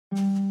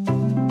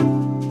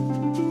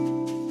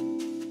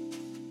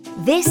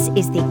This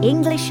is the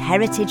English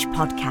Heritage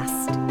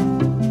Podcast.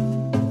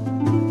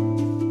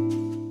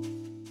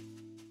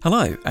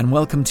 Hello, and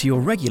welcome to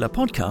your regular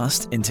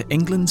podcast into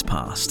England's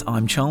past.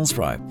 I'm Charles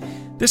Rowe.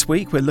 This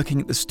week we're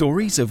looking at the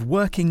stories of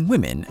working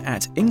women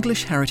at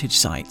English heritage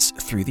sites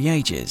through the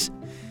ages.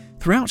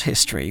 Throughout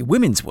history,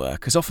 women's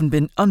work has often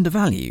been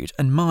undervalued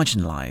and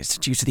marginalised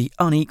due to the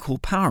unequal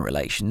power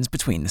relations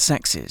between the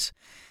sexes.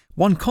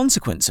 One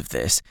consequence of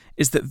this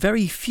is that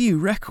very few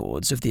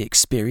records of the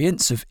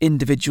experience of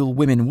individual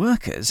women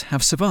workers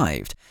have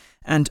survived,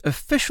 and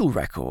official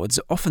records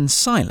are often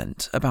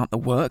silent about the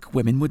work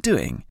women were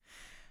doing.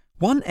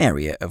 One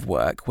area of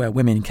work where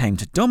women came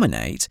to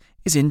dominate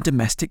is in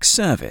domestic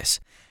service,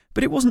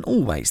 but it wasn't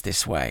always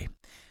this way.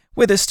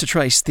 With us to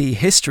trace the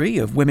history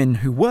of women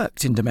who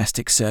worked in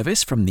domestic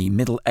service from the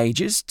Middle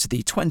Ages to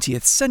the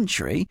 20th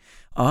century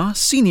are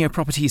senior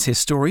properties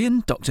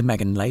historian Dr.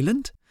 Megan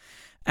Leyland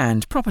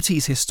and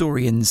properties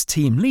historians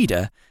team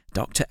leader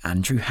Dr.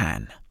 Andrew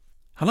Han.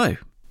 Hello.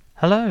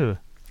 Hello.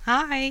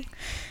 Hi.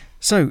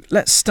 So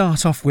let's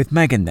start off with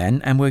Megan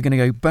then, and we're going to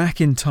go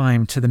back in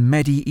time to the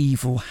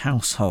medieval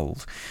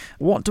household.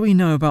 What do we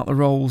know about the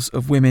roles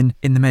of women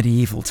in the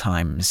medieval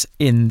times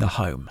in the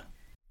home?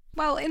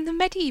 Well, in the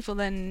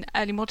medieval and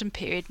early modern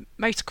period,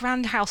 most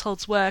grand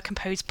households were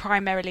composed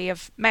primarily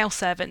of male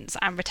servants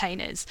and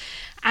retainers.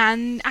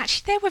 And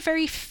actually there were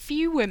very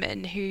few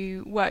women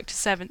who worked as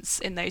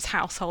servants in those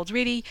households.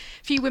 Really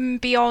few women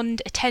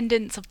beyond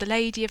attendants of the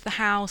lady of the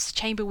house,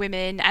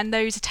 chamberwomen, and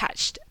those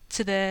attached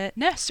to the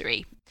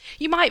nursery.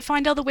 You might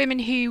find other women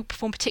who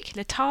perform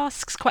particular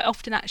tasks, quite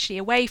often actually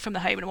away from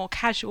the home on a more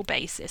casual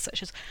basis,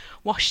 such as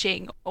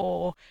washing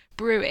or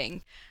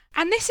brewing.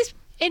 And this is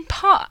in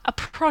part a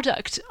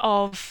product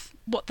of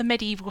what the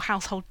medieval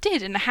household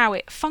did and how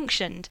it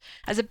functioned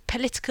as a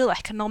political,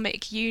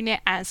 economic unit,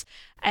 as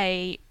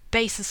a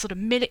base of sort of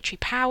military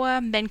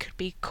power. Men could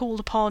be called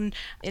upon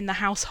in the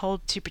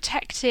household to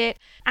protect it.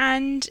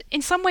 And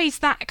in some ways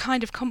that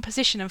kind of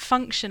composition and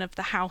function of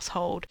the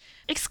household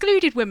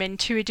excluded women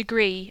to a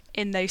degree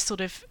in those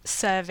sort of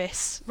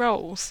service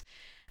roles.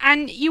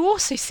 And you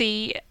also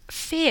see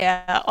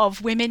fear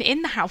of women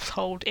in the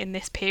household in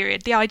this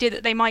period, the idea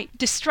that they might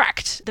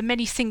distract the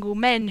many single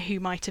men who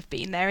might have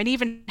been there. And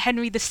even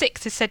Henry VI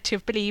is said to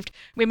have believed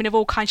women of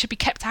all kinds should be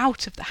kept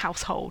out of the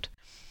household.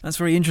 That's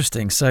very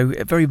interesting. So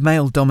a very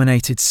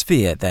male-dominated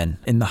sphere then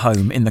in the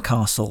home, in the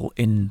castle,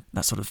 in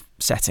that sort of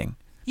setting.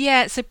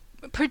 Yeah, so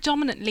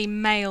predominantly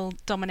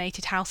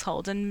male-dominated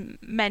household, and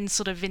men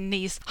sort of in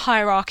these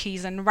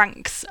hierarchies and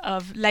ranks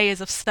of layers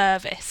of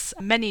service,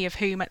 many of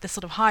whom at the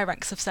sort of high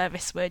ranks of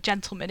service were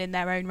gentlemen in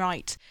their own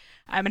right,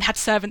 and had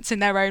servants in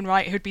their own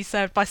right who'd be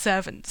served by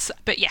servants.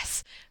 But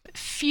yes,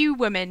 few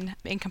women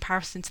in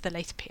comparison to the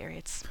later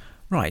periods.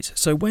 Right,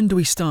 so when do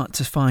we start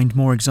to find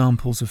more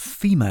examples of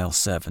female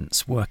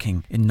servants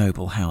working in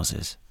noble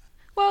houses?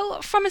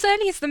 Well, from as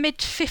early as the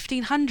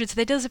mid-1500s,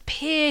 there does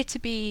appear to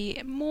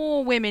be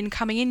more women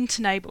coming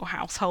into noble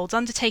households,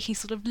 undertaking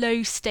sort of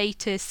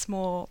low-status,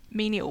 more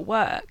menial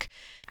work.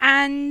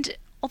 And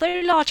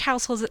although large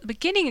households at the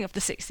beginning of the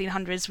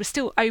 1600s were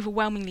still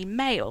overwhelmingly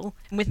male,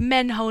 with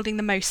men holding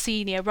the most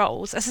senior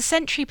roles, as the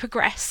century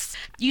progressed,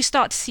 you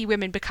start to see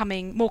women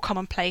becoming more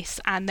commonplace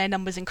and their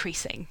numbers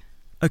increasing.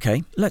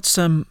 OK, let's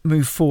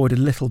move forward a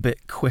little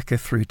bit quicker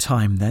through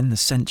time then. The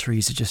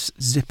centuries are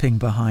just zipping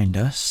behind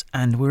us,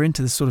 and we're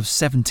into the sort of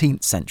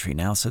 17th century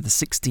now, so the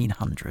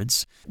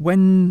 1600s.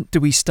 When do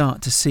we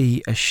start to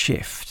see a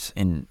shift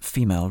in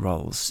female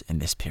roles in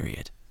this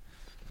period?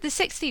 The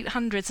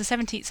 1600s, the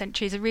 17th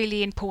century, is a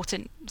really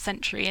important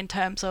century in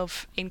terms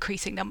of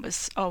increasing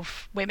numbers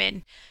of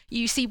women.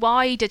 You see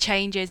wider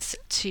changes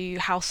to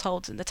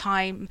households in the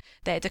time.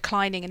 They're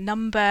declining in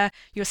number.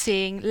 You're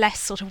seeing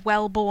less sort of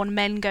well-born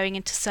men going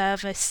into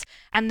service,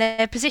 and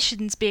their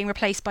positions being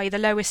replaced by either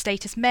lower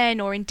status men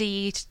or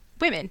indeed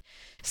women.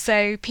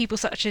 So people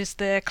such as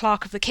the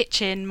clerk of the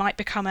kitchen might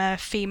become a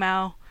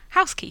female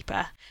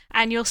housekeeper,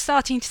 and you're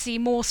starting to see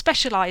more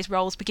specialised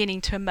roles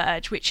beginning to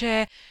emerge, which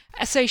are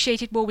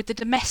associated more with the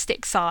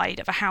domestic side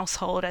of a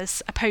household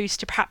as opposed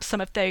to perhaps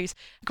some of those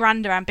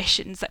grander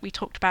ambitions that we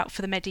talked about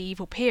for the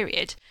medieval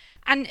period.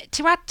 And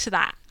to add to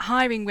that,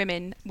 hiring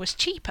women was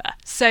cheaper.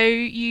 So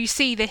you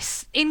see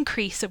this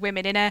increase of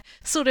women in a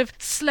sort of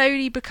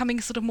slowly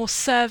becoming sort of more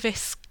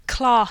service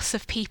class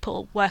of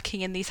people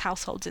working in these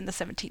households in the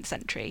 17th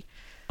century.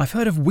 I've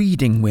heard of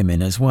weeding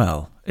women as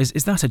well.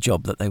 Is that a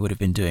job that they would have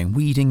been doing?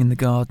 Weeding in the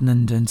garden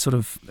and sort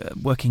of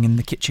working in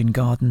the kitchen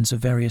gardens of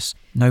various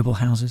noble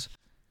houses?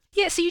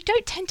 Yeah, so you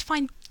don't tend to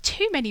find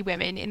too many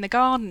women in the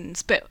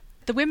gardens, but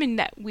the women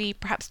that we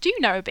perhaps do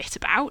know a bit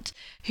about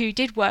who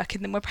did work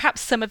in them were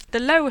perhaps some of the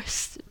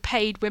lowest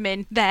paid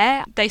women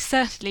there. They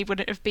certainly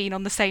wouldn't have been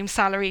on the same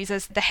salaries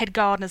as the head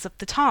gardeners of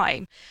the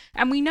time.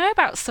 And we know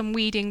about some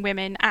weeding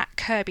women at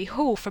Kirby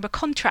Hall from a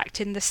contract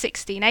in the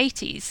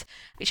 1680s,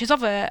 which is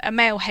of a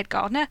male head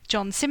gardener,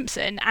 John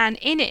Simpson, and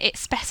in it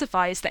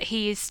specifies that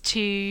he is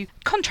to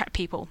contract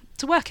people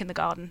to work in the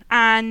garden.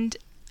 And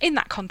in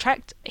that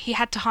contract, he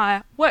had to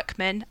hire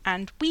workmen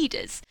and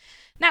weeders.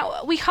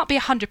 Now, we can't be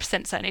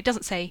 100% certain, it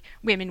doesn't say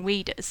women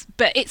weeders,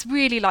 but it's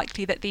really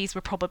likely that these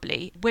were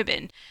probably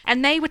women.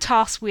 And they were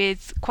tasked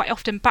with quite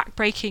often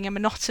backbreaking and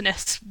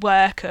monotonous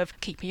work of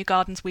keeping your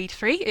gardens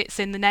weed-free, it's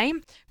in the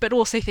name, but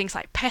also things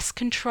like pest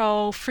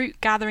control,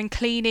 fruit gathering,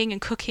 cleaning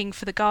and cooking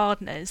for the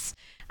gardeners.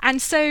 And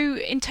so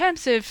in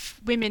terms of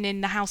women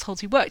in the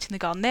households who worked in the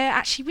garden, they're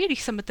actually really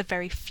some of the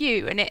very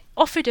few, and it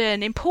offered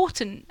an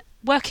important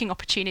working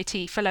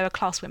opportunity for lower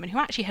class women who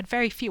actually had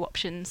very few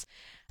options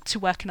to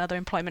work in other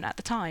employment at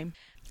the time.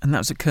 And that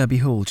was at Kirby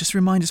Hall. Just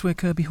remind us where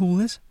Kirby Hall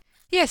is?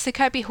 Yes, so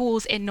Kirby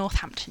Hall's in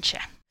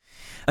Northamptonshire.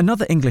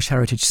 Another English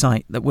heritage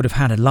site that would have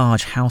had a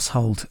large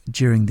household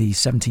during the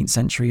 17th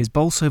century is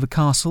Bolsover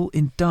Castle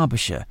in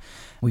Derbyshire.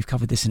 We've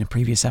covered this in a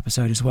previous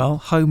episode as well.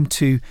 Home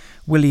to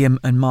William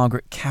and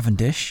Margaret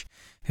Cavendish,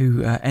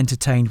 who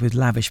entertained with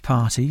lavish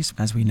parties,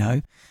 as we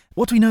know.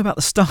 What do we know about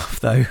the staff,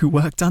 though, who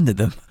worked under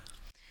them?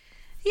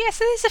 Yeah,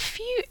 so there's a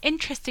few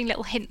interesting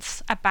little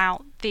hints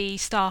about the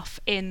staff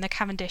in the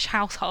Cavendish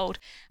household.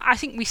 I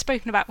think we've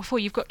spoken about before,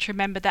 you've got to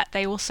remember that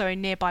they also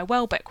own nearby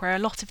Welbeck, where a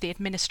lot of the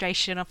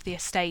administration of the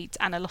estate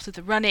and a lot of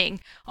the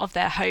running of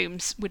their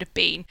homes would have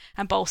been,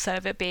 and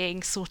Bolsover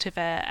being sort of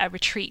a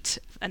retreat,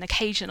 an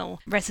occasional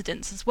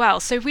residence as well.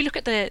 So if we look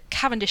at the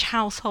Cavendish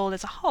household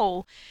as a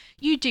whole,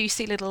 you do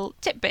see little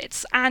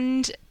tidbits,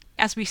 and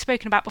as we've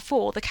spoken about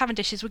before, the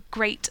Cavendishes were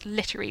great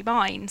literary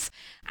minds,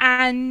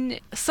 and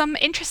some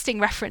interesting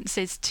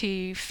references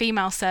to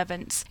female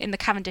servants in the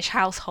Cavendish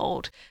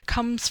household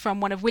comes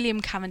from one of William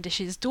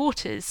Cavendish's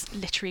daughter's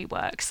literary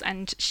works,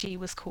 and she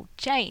was called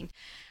Jane.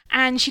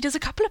 And she does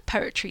a couple of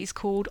poetries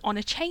called On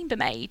a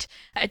Chambermaid,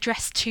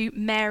 addressed to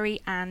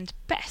Mary and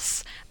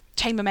Bess,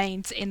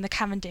 chambermaids in the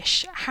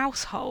Cavendish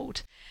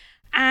household.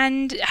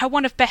 And her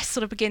one of Bess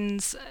sort of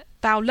begins,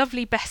 "Thou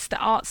lovely Bess that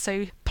art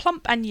so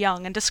plump and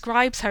young," and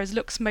describes her as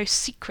looks most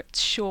secrets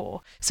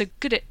sure, so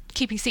good at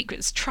keeping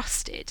secrets,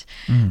 trusted.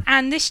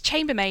 And this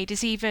chambermaid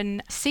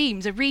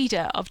seems a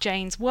reader of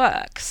Jane's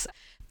works.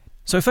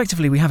 So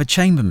effectively we have a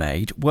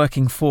chambermaid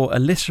working for a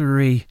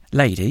literary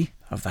lady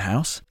of the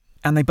house,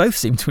 and they both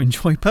seem to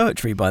enjoy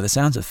poetry by the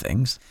sounds of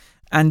things.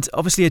 And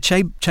obviously a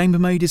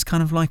chambermaid is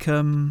kind of like,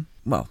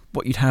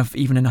 what you'd have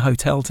even in a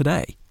hotel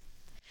today.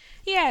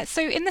 Yeah,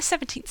 so in the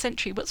 17th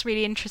century, what's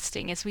really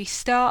interesting is we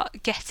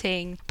start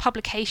getting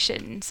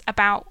publications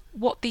about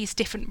what these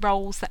different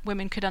roles that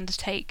women could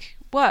undertake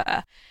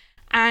were.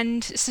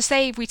 And so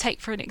say if we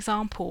take for an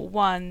example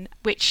one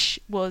which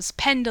was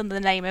penned under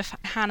the name of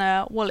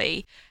Hannah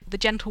Whalley, the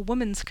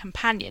Gentlewoman's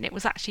Companion. It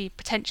was actually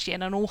potentially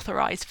an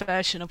unauthorised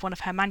version of one of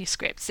her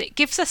manuscripts. It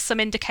gives us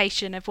some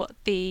indication of what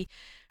the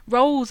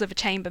roles of a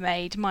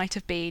chambermaid might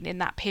have been in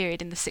that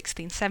period in the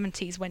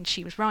 1670s when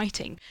she was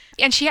writing.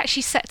 And she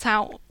actually sets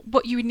out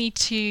what you would need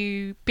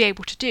to be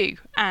able to do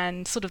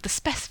and sort of the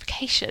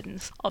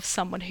specifications of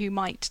someone who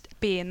might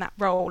be in that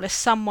role as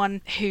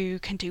someone who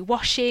can do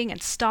washing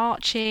and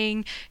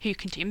starching, who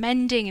can do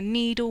mending and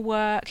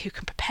needlework, who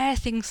can prepare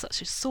things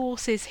such as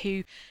sauces,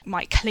 who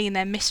might clean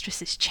their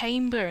mistress's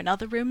chamber and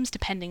other rooms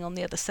depending on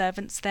the other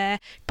servants there,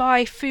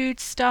 buy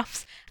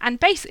foodstuffs, and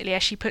basically,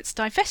 as she puts,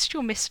 divest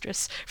your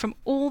mistress from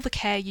all the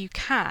care you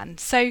can.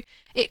 So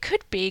it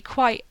could be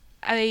quite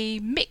a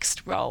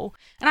mixed role,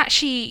 and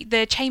actually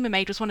the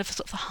chambermaid was one of the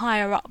sort of the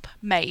higher up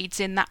maids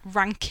in that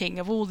ranking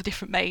of all the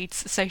different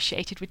maids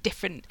associated with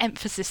different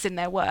emphasis in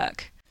their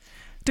work.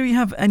 Do you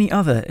have any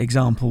other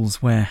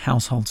examples where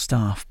household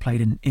staff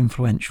played an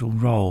influential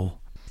role?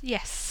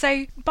 Yes,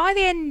 so by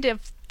the end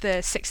of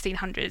the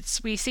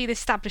 1600s we see the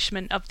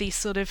establishment of these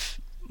sort of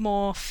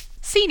more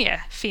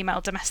senior female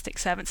domestic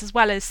servants, as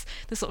well as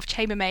the sort of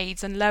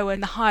chambermaids and lower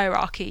in the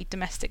hierarchy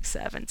domestic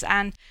servants.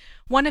 And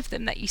one of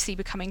them that you see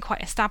becoming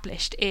quite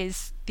established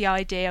is the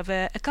idea of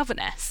a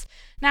governess.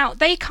 Now,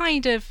 they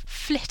kind of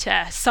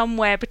flitter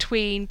somewhere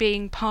between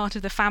being part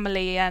of the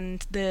family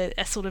and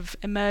a sort of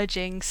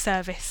emerging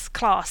service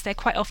class. They're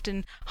quite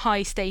often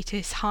high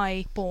status,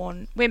 high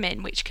born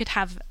women, which could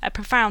have a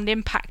profound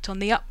impact on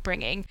the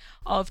upbringing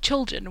of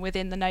children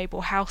within the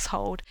noble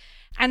household.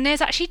 And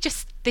there's actually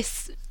just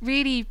this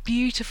really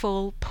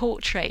beautiful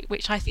portrait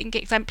which I think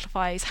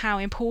exemplifies how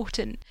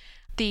important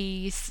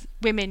these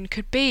women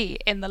could be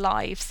in the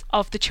lives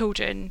of the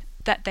children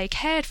that they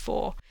cared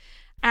for.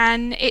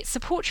 And it's a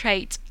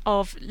portrait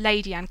of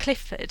Lady Anne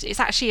Clifford. It's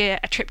actually a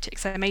triptych,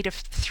 so made of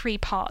 3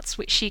 parts,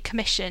 which she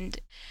commissioned.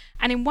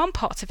 And in one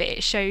part of it,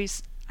 it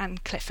shows Anne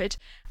Clifford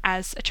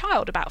as a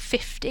child, about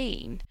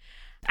 15.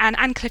 And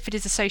Anne Clifford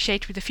is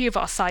associated with a few of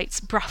our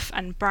sites, Brough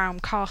and Brown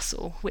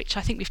Castle, which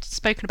I think we've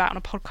spoken about on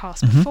a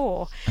podcast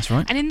before. That's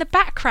right. And in the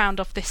background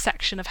of this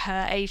section of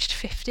her aged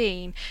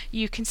 15,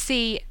 you can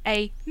see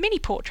a mini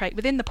portrait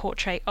within the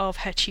portrait of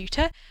her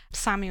tutor,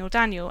 Samuel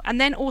Daniel, and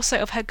then also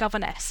of her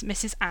governess,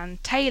 Mrs. Anne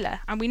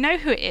Taylor. And we know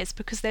who it is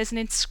because there's an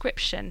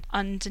inscription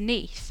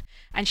underneath,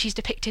 and she's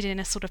depicted in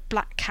a sort of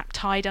black cap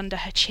tied under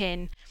her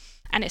chin.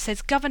 And it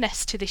says,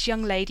 "Governess to this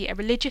young lady, a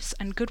religious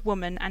and good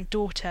woman, and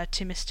daughter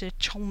to Mr.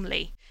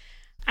 Cholmley."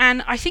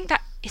 And I think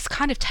that is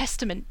kind of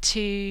testament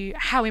to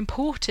how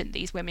important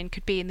these women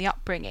could be in the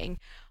upbringing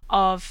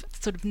of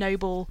sort of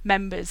noble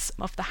members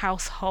of the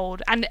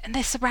household, and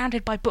they're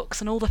surrounded by books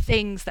and all the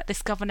things that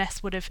this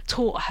governess would have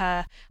taught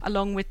her,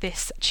 along with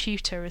this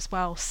tutor as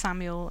well,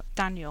 Samuel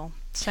Daniel.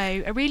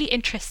 So a really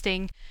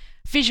interesting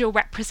visual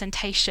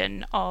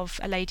representation of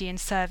a lady in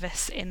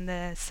service in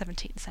the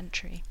 17th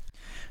century.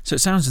 So it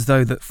sounds as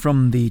though that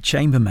from the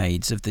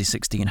chambermaids of the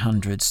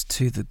 1600s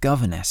to the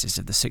governesses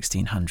of the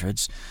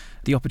 1600s,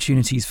 the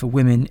opportunities for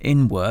women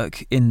in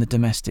work in the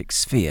domestic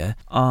sphere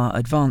are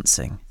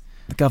advancing.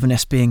 The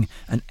governess being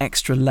an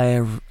extra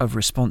layer of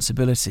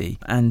responsibility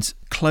and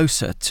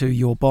closer to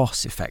your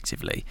boss,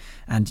 effectively.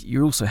 And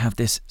you also have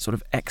this sort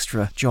of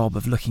extra job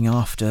of looking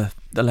after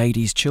the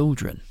lady's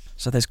children.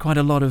 So there's quite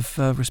a lot of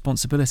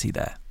responsibility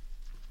there.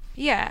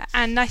 Yeah,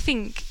 and I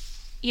think,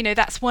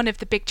 that's one of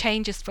the big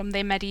changes from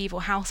the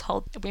medieval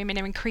household. Women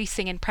are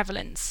increasing in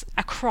prevalence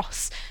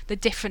across the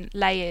different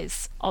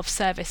layers of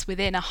service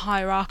within a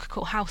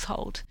hierarchical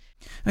household.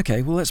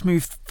 OK, well, let's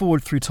move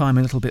forward through time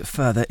a little bit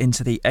further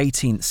into the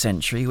 18th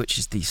century, which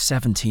is the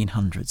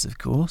 1700s, of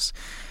course.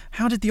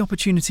 How did the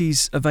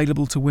opportunities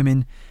available to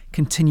women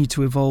continue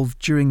to evolve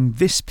during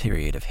this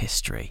period of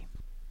history?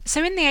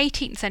 So in the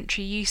 18th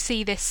century, you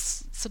see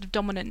this sort of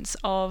dominance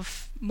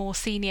of more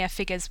senior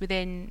figures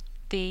within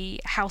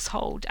the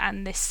household,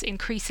 and this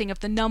increasing of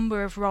the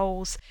number of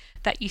roles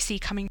that you see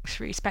coming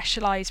through,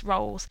 specialised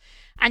roles.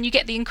 And you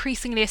get the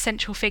increasingly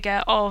essential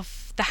figure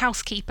of the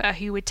housekeeper,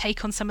 who would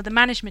take on some of the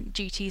management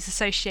duties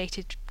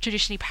associated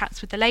traditionally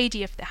perhaps with the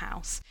lady of the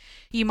house.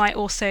 You might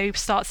also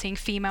start seeing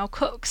female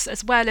cooks,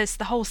 as well as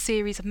the whole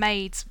series of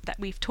maids that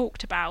we've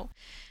talked about.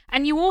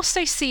 And you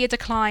also see a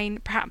decline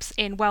perhaps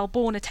in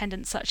well-born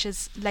attendants such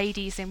as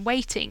ladies in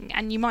waiting,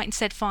 and you might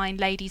instead find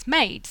ladies'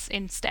 maids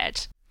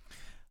instead.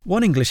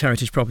 One English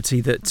heritage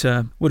property that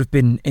would have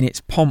been in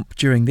its pomp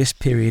during this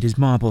period is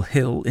Marble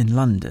Hill in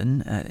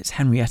London. It's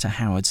Henrietta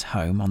Howard's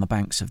home on the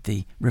banks of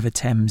the River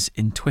Thames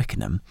in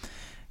Twickenham.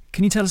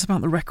 Can you tell us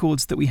about the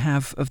records that we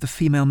have of the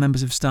female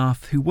members of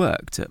staff who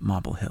worked at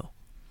Marble Hill?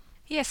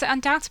 Yes, so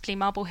undoubtedly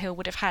Marble Hill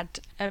would have had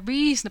a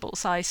reasonable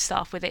sized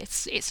staff with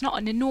it. It's not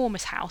an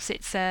enormous house,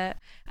 it's a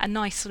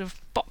nice sort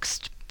of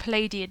boxed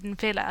Palladian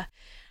villa.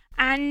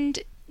 And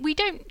we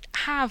don't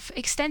have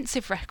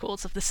extensive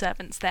records of the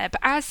servants there,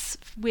 but as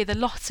with a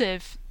lot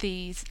of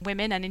these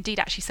women, and indeed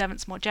actually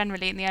servants more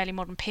generally in the early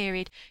modern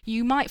period,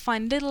 you might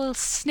find little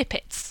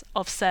snippets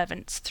of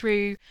servants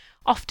through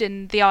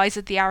often the eyes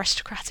of the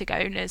aristocratic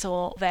owners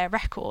or their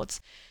records.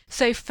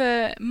 So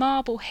for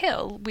Marble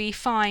Hill, we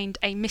find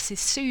a Mrs.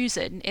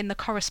 Susan in the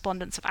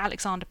correspondence of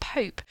Alexander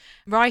Pope,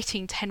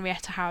 writing to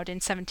Henrietta Howard in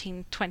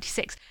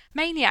 1726,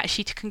 mainly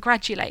actually to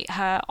congratulate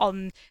her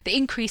on the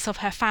increase of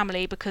her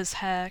family because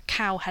her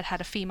cow had had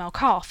a female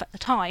calf at the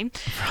time.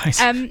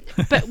 Right.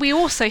 But we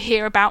also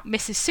hear about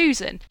Mrs.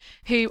 Susan,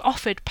 who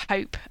offered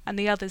Pope and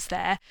the others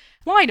there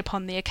wine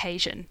upon the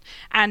occasion.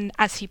 And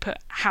as he put,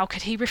 how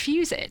could he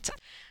refuse it?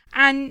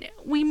 And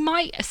we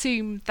might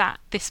assume that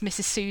this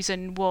Mrs.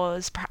 Susan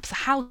was perhaps a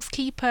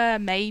housekeeper,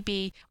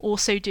 maybe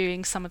also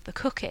doing some of the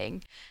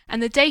cooking.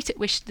 And the date at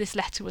which this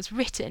letter was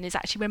written is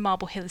actually when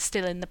Marble Hill is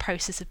still in the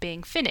process of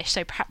being finished,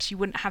 so perhaps you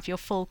wouldn't have your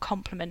full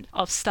complement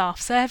of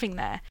staff serving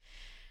there.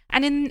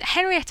 And in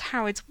Henrietta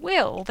Howard's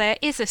will, there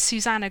is a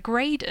Susanna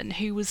Graydon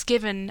who was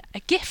given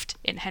a gift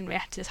in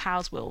Henrietta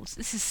Howard's will.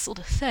 This is sort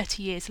of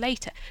 30 years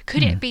later.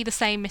 Could it be the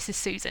same Mrs.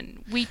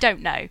 Susan? We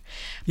don't know.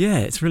 Yeah,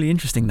 it's really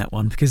interesting, that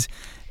one, because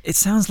it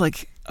sounds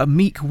like a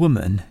meek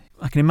woman.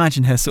 I can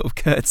imagine her sort of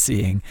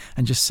curtsying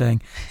and just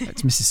saying,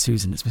 it's Mrs.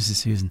 Susan, it's Mrs.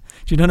 Susan.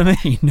 Do you know what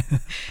I mean?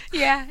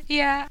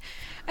 Yeah.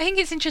 I think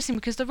it's interesting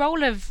because the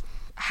role of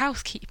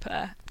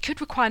housekeeper could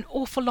require an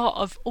awful lot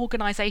of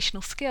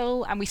organisational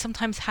skill, and we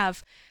sometimes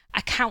have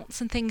accounts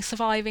and things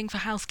surviving for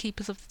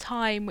housekeepers of the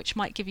time, which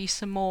might give you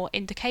some more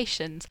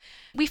indications.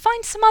 We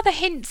find some other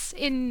hints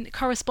in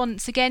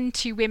correspondence again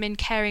to women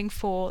caring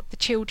for the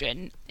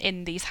children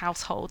in these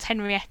households.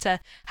 Henrietta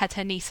had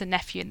her niece and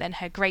nephew and then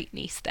her great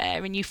niece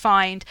there, and you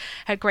find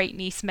her great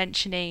niece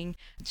mentioning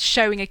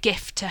showing a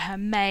gift to her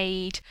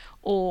maid,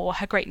 or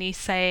her great niece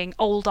saying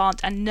old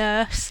aunt and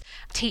nurse,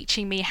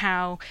 teaching me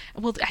how,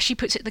 well, as she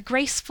puts it, the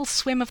graceful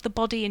swim of the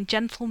body and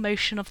gentle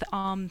motion of the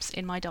arms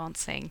in my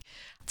dancing.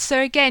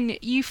 So again,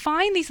 you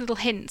find these little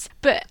hints,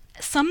 but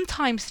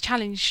sometimes the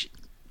challenge,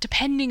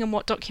 depending on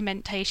what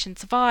documentation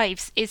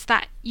survives, is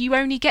that you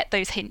only get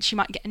those hints. You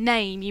might get a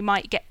name, you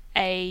might get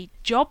a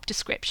job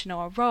description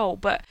or a role,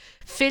 but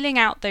filling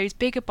out those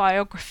bigger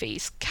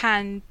biographies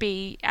can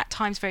be at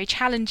times very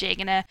challenging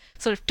in a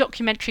sort of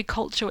documentary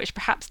culture which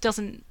perhaps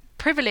doesn't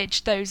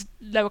privilege those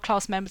lower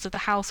class members of the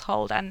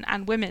household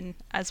and women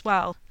as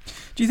well.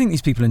 Do you think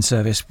these people in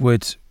service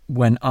would,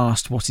 when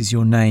asked what is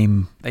your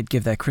name, they'd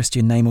give their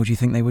Christian name, or do you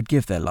think they would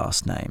give their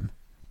last name?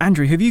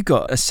 Andrew, have you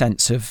got a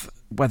sense of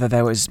whether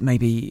there was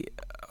maybe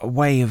a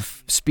way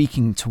of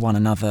speaking to one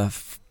another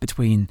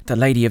between the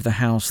lady of the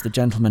house, the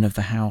gentleman of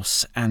the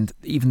house, and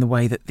even the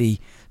way that the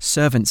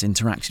servants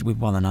interacted with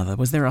one another?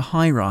 Was there a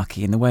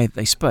hierarchy in the way that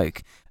they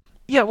spoke?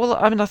 Yeah, well,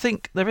 I mean, I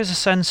think there is a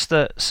sense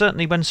that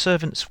certainly when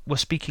servants were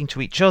speaking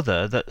to each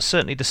other, that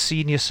certainly the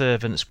senior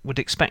servants would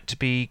expect to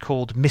be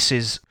called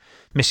Mrs.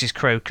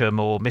 Crocombe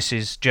or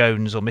Mrs.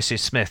 Jones or Mrs.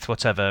 Smith,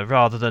 whatever,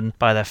 rather than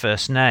by their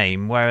first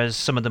name, whereas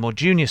some of the more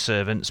junior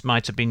servants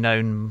might have been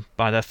known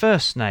by their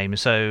first name.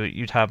 So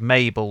you'd have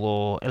Mabel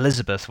or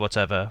Elizabeth,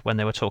 whatever, when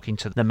they were talking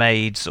to the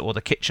maids or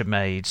the kitchen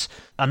maids.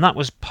 And that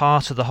was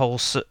part of the whole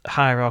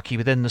hierarchy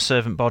within the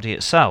servant body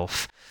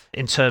itself,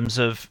 in terms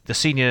of the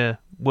senior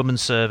woman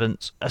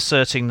servants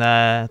asserting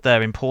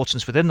their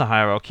importance within the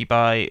hierarchy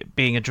by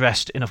being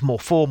addressed in a more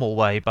formal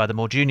way by the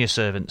more junior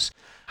servants.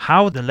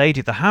 How the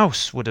lady of the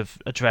house would have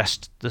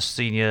addressed the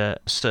senior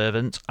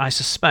servant, I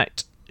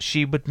suspect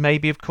she would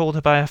maybe have called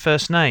her by her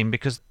first name,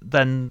 because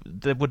then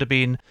there would have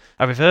been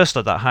a reversal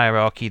of that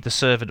hierarchy. The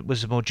servant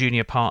was a more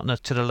junior partner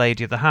to the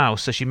lady of the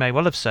house, so she may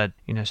well have said,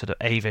 sort of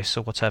Avis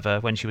or whatever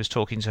when she was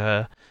talking to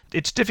her.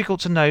 It's difficult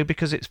to know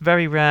because it's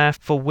very rare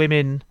for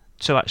women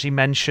to actually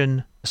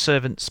mention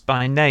servants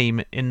by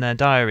name in their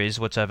diaries,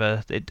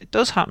 whatever. It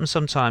does happen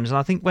sometimes, and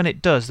I think when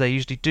it does, they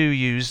usually do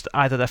use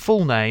either their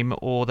full name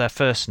or their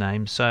first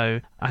name.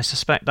 So I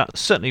suspect that's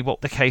certainly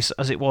what the case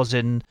as it was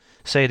in,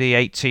 say, the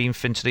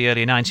 18th into the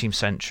early 19th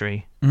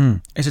century.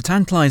 It's a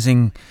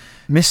tantalising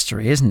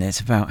mystery, isn't it,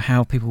 about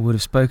how people would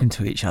have spoken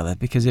to each other,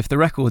 because if the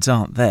records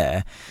aren't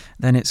there,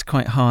 then it's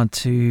quite hard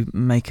to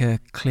make a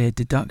clear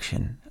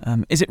deduction.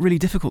 Is it really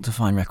difficult to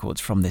find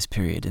records from this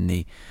period in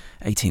the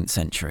 18th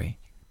century?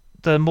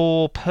 The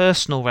more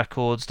personal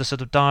records, the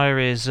sort of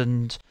diaries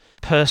and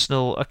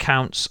personal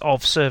accounts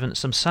of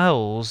servants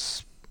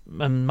themselves,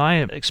 in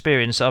my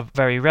experience, are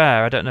very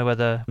rare. I don't know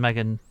whether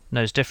Megan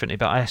knows differently,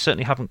 but I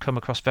certainly haven't come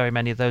across very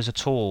many of those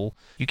at all.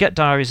 You get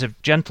diaries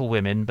of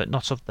gentlewomen, but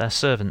not of their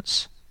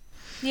servants.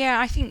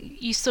 Yeah, I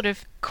think you sort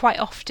of quite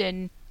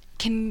often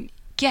can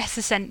guess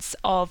a sense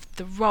of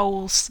the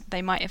roles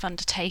they might have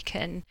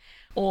undertaken,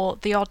 or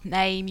the odd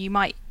name. You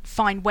might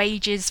find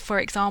wages, for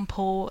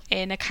example,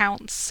 in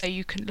accounts, so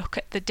you can look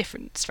at the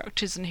different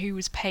structures and who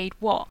was paid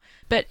what.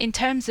 But in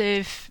terms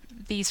of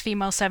these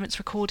female servants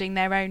recording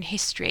their own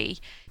history,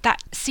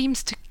 that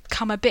seems to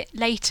come a bit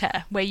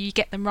later, where you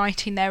get them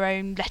writing their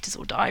own letters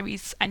or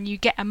diaries, and you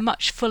get a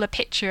much fuller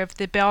picture of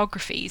the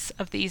biographies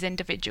of these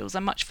individuals,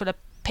 a much fuller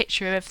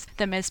picture of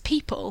them as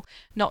people,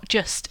 not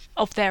just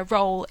of their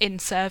role in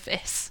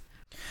service.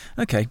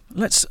 Okay,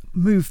 let's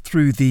move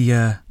through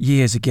the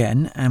years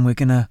again, and we're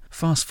going to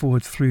fast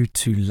forward through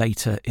to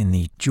later in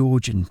the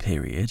Georgian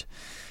period.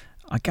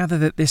 I gather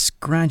that this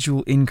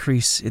gradual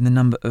increase in the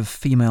number of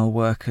female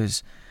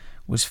workers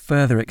was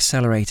further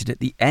accelerated at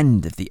the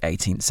end of the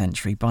 18th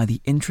century by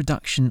the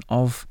introduction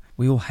of,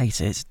 we all hate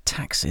it,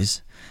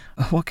 taxes.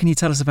 What can you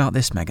tell us about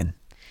this, Megan?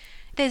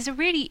 There's a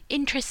really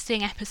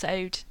interesting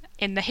episode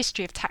in the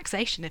history of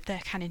taxation, if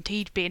there can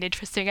indeed be an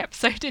interesting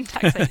episode in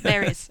taxation.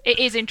 There is. It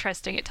is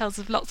interesting. It tells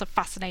us lots of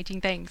fascinating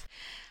things.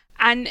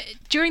 And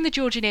during the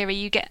Georgian era,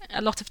 you get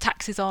a lot of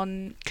taxes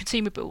on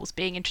consumables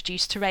being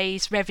introduced to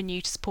raise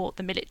revenue to support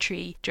the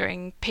military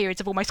during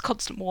periods of almost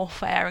constant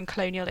warfare and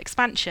colonial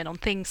expansion, on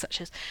things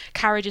such as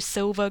carriages,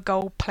 silver,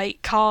 gold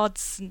plate,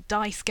 cards, and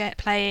dice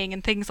playing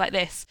and things like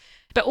this.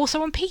 But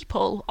also on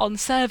people, on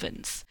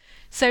servants.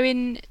 So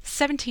in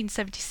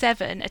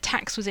 1777, a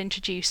tax was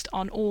introduced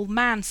on all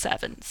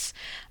manservants,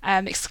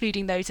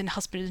 excluding those in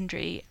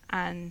husbandry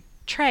and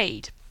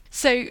trade.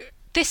 So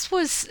this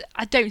was,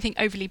 I don't think,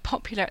 overly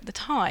popular at the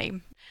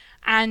time.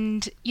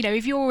 And,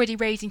 if you're already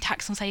raising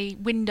tax on, say,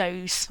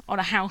 windows on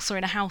a house or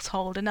in a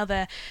household,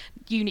 another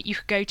unit you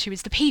could go to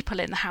is the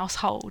people in the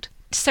household.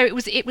 So it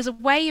was a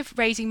way of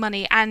raising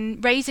money,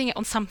 and raising it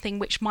on something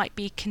which might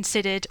be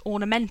considered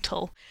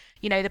ornamental.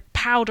 The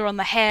powder on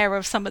the hair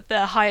of some of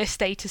the higher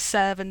status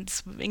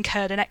servants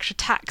incurred an extra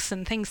tax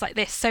and things like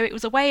this. So it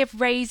was a way of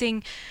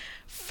raising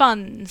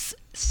funds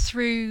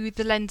through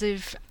the lens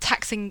of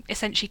taxing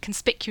essentially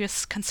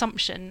conspicuous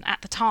consumption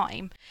at the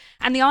time.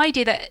 And the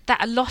idea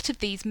that a lot of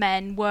these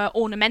men were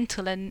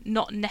ornamental and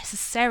not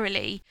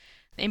necessarily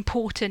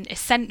important,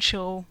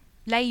 essential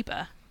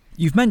labour.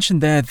 You've mentioned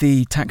there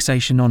the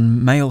taxation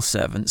on male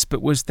servants,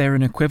 but was there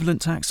an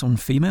equivalent tax on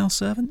female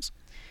servants?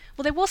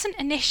 Well, there wasn't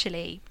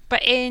initially,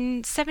 but in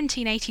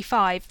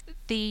 1785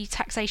 the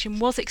taxation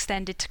was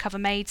extended to cover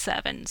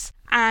maidservants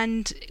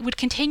and would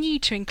continue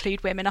to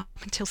include women up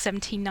until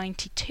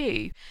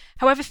 1792.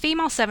 However,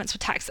 female servants were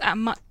taxed at a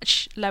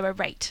much lower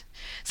rate.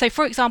 So,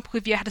 for example,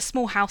 if you had a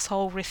small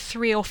household with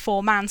 3 or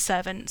 4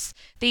 manservants,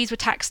 these were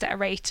taxed at a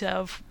rate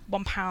of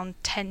 £1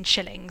 10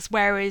 shillings,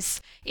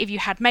 whereas if you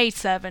had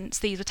maidservants,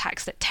 these were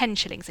taxed at 10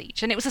 shillings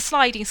each. And it was a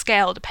sliding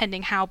scale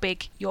depending how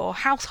big your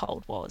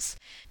household was.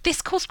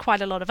 This caused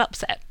quite a lot of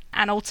upset,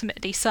 and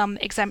ultimately some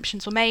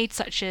exemptions were made,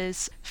 such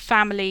as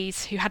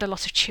families who had a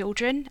lot of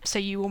children, so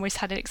you almost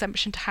had an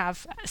exemption to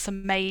have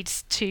some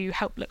maids to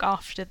help look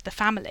after the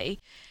family.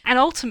 And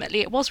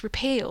ultimately it was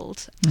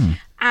repealed.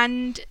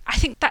 And I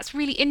think that's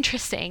really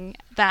interesting,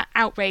 that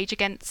outrage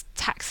against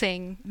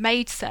taxing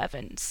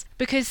maidservants,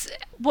 because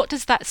what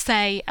does that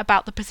say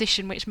about the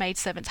position which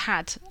maidservants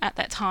had at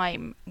that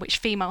time, which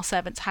female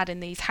servants had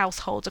in these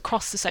households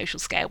across the social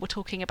scale? We're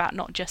talking about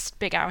not just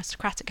big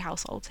aristocratic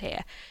households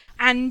here.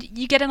 And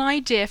you get an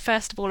idea,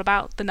 first of all,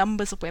 about the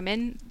numbers of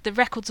women. The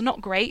records are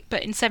not great,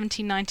 but in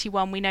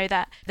 1791 we know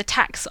that the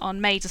tax on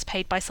maids was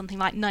paid by something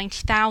like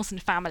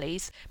 90,000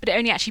 families, but it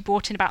only actually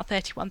brought in about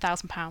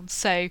 £31,000.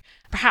 So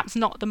perhaps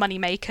not the money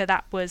maker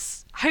that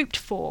was hoped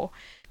for.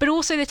 But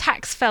also the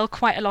tax fell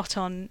quite a lot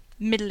on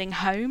middling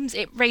homes.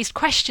 It raised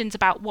questions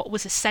about what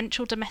was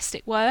essential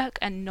domestic work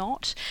and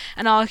not,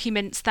 and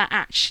arguments that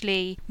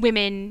actually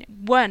women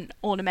weren't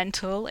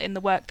ornamental in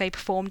the work they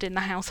performed in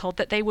the household,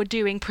 that they were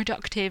doing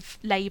productive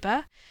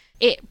labour.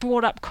 It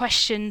brought up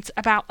questions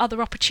about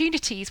other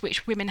opportunities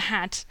which women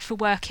had for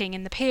working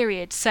in the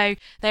period. So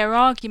there are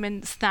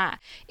arguments that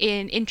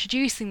in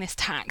introducing this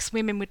tax,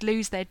 women would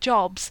lose their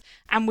jobs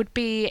and would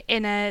be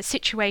in a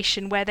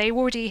situation where they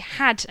already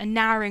had a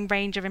narrowing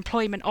range of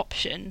employment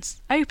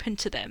options open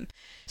to them.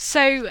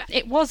 So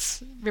it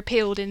was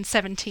repealed in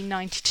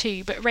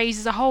 1792, but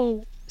raises a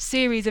whole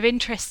series of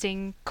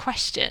interesting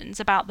questions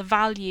about the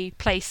value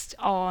placed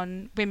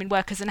on women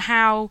workers and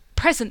how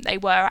present they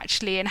were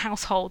actually in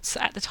households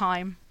at the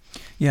time.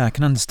 Yeah, I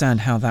can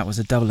understand how that was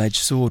a double-edged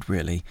sword,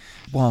 really.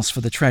 Whilst for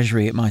the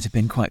Treasury it might have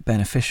been quite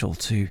beneficial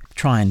to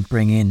try and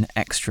bring in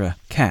extra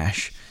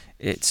cash,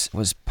 it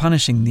was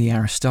punishing the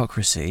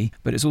aristocracy,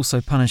 but it's also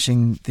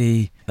punishing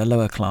the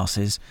lower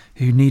classes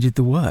who needed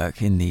the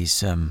work in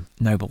these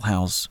noble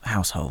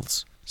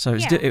households. So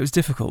it was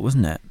difficult,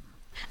 wasn't it?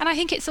 And I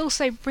think it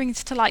also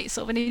brings to light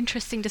sort of an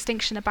interesting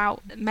distinction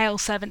about male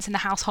servants in the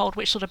household,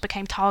 which sort of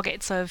became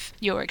targets of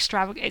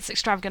it's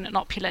extravagant and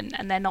opulent,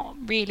 and they're not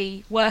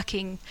really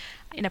working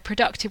in a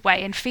productive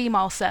way. And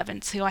female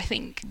servants, who I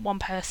think one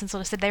person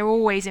sort of said they were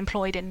always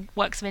employed in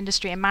works of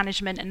industry and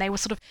management, and they were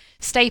sort of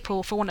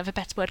staple, for want of a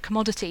better word,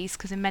 commodities,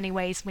 because in many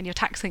ways when you're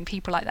taxing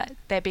people like that,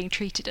 they're being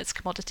treated as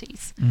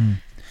commodities.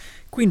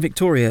 Queen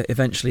Victoria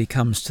eventually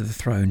comes to the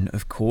throne,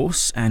 of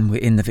course, and we're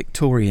in the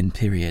Victorian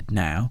period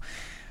now.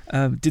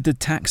 Did the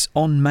tax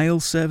on male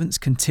servants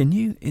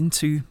continue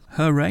into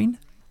her reign?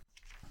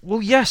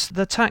 Well, yes,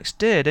 the tax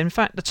did. In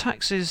fact, the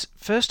taxes,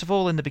 first of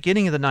all, in the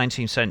beginning of the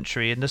 19th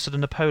century, in the sort of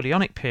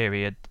Napoleonic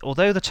period,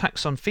 although the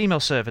tax on female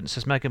servants,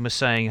 as Megan was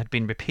saying, had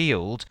been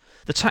repealed,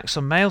 the tax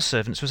on male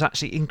servants was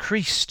actually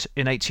increased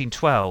in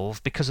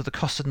 1812 because of the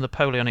cost of the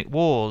Napoleonic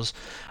Wars,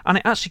 and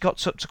it actually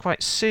got up to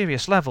quite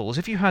serious levels.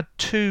 If you had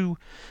 2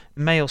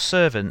 male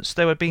servants,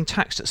 they were being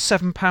taxed at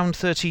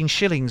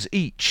 £7.13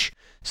 each.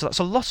 So that's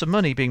a lot of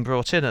money being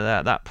brought in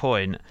at that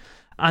point.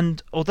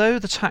 And although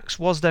the tax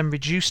was then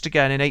reduced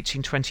again in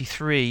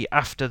 1823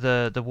 after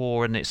the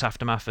war and its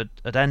aftermath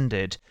had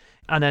ended,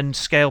 and then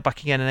scaled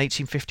back again in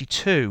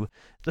 1852,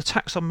 the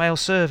tax on male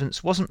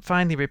servants wasn't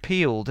finally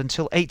repealed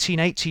until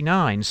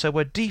 1889, so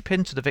we're deep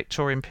into the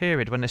Victorian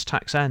period when this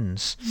tax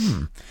ends.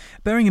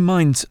 Bearing in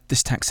mind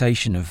this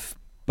taxation of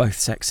both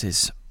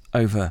sexes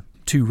over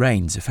 2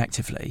 reigns,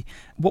 effectively,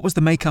 what was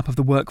the makeup of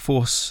the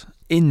workforce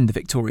in the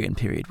Victorian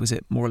period? Was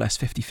it more or less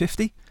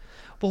 50-50?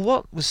 Well,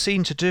 what was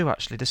seen to do,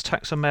 actually, this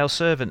tax on male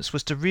servants,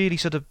 was to really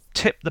sort of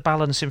tip the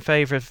balance in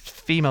favour of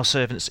female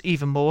servants,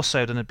 even more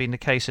so than had been the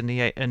case in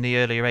the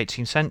earlier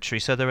 18th century.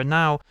 So there are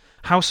now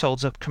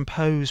households are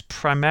composed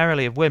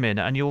primarily of women,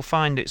 and you'll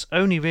find it's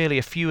only really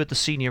a few of the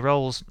senior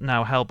roles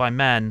now held by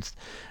men,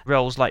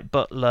 roles like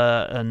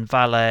butler and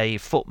valet,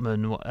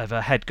 footman,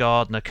 whatever, head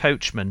gardener,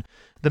 coachman.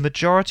 The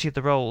majority of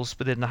the roles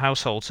within the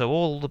household,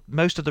 so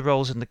most of the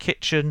roles in the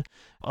kitchen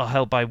are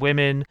held by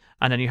women,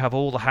 and then you have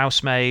all the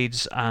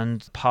housemaids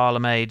and parlour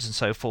maids and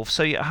so forth.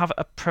 So you have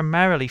a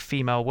primarily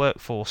female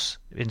workforce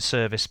in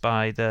service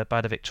by the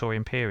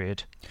Victorian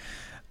period.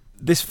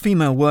 This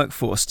female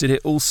workforce, did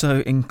it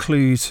also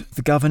include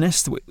the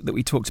governess that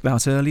we talked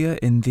about earlier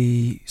in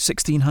the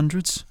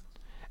 1600s?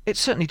 It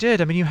certainly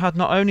did. I mean, you had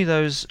not only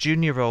those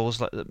junior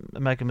roles like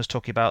Megan was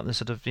talking about, the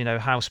sort of,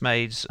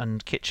 housemaids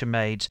and kitchen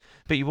maids,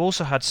 but you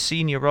also had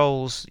senior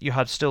roles. You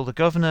had still the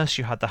governess,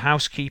 you had the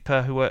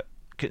housekeeper, who were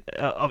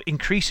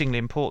increasingly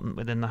important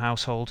within the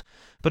household,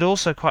 but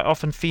also quite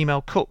often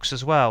female cooks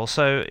as well.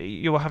 So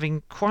you were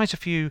having quite a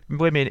few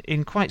women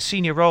in quite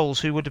senior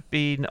roles who would have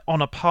been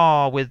on a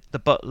par with the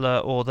butler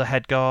or the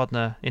head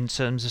gardener in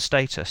terms of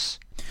status.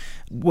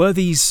 Were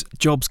these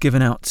jobs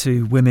given out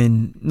to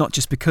women not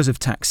just because of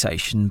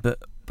taxation, but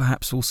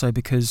perhaps also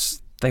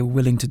because they were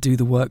willing to do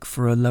the work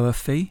for a lower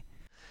fee?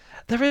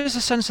 There is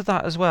a sense of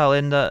that as well,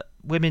 in that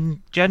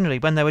women generally,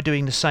 when they were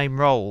doing the same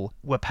role,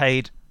 were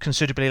paid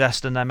considerably less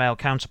than their male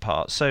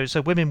counterparts.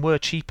 So women were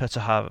cheaper to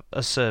have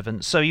as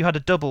servants. So you had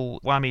a double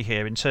whammy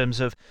here in terms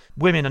of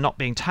women are not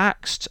being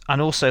taxed,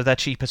 and also they're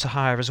cheaper to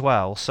hire as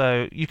well.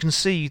 So you can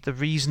see the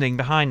reasoning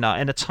behind that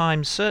in a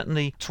time,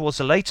 certainly towards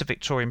the later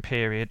Victorian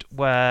period,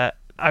 where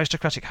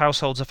aristocratic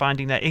households are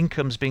finding their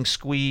incomes being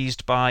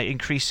squeezed by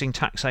increasing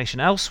taxation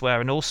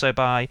elsewhere and also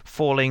by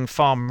falling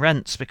farm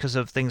rents because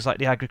of things like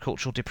the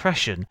agricultural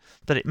depression,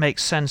 that it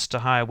makes sense to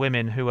hire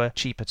women who are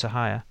cheaper to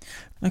hire.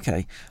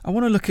 Okay, I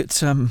want to look at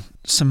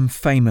some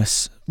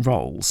famous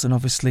roles, and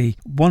obviously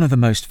one of the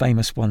most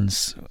famous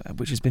ones,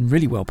 which has been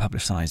really well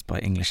publicised by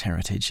English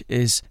Heritage,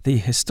 is the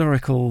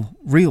historical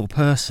real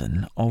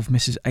person of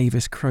Mrs.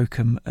 Avis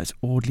Crocombe at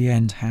Audley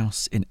End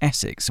House in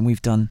Essex, and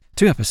we've done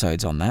 2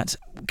 episodes on that.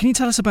 Can you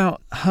tell us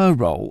about her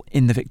role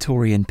in the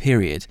Victorian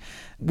period?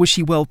 Was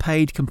she well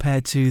paid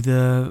compared to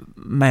the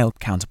male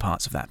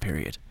counterparts of that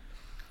period?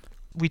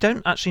 We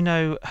don't actually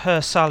know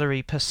her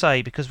salary per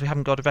se because we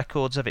haven't got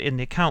records of it in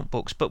the account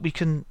books, but we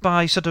can,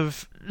 by sort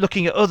of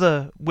looking at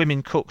other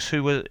women cooks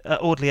who were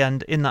at Audley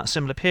End in that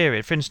similar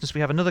period. For instance,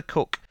 we have another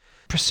cook,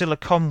 Priscilla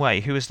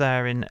Conway, who was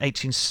there in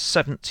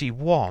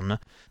 1871,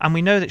 and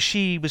we know that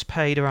she was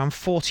paid around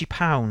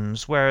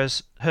 £40,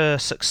 whereas her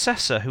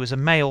successor, who was a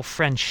male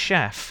French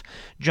chef,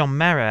 John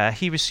Merrier,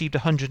 he received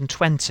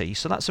 120,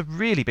 so that's a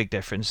really big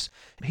difference.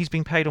 He's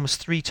being paid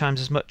almost 3 times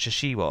as much as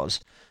she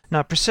was.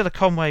 Now, Priscilla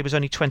Conway was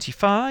only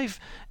 25,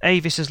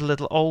 Avis is a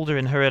little older,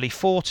 in her early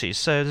 40s,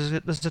 so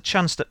there's a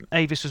chance that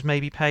Avis was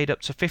maybe paid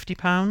up to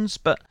 £50,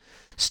 but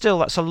still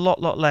that's a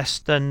lot less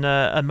than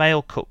a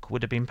male cook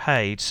would have been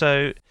paid.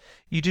 So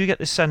you do get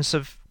this sense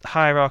of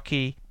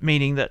hierarchy,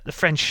 meaning that the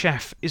French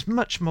chef is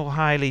much more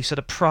highly sort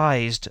of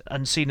prized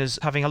and seen as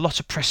having a lot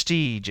of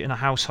prestige in a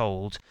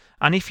household.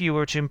 And if you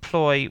were to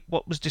employ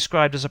what was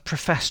described as a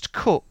professed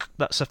cook,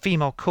 that's a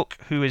female cook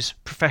who is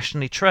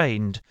professionally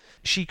trained,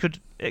 she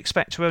could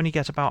expect to only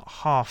get about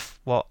half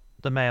what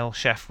the male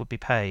chef would be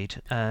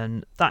paid,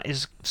 and that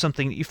is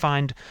something that you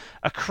find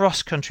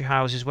across country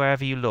houses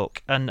wherever you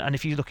look, and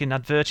if you look in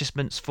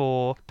advertisements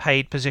for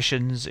paid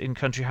positions in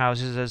country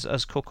houses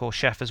as cook or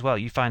chef as well,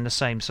 you find the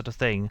same sort of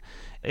thing.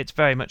 It's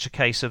very much a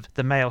case of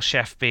the male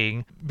chef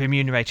being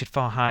remunerated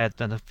far higher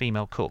than the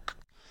female cook.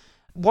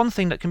 One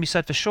thing that can be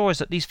said for sure is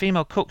that these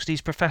female cooks,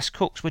 these professed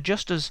cooks, were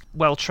just as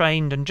well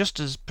trained and just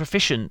as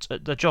proficient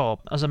at the job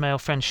as a male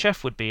French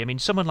chef would be. I mean,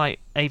 someone like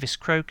Avis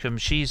Crocombe,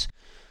 she's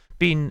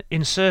been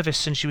in service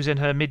since she was in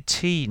her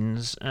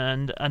mid-teens,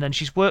 and then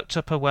she's worked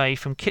up her way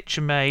from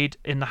kitchen maid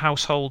in the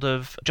household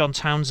of John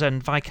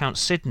Townsend, Viscount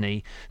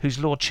Sidney, who's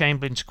Lord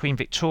Chamberlain to Queen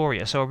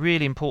Victoria, so a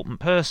really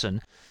important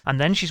person. And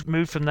then she's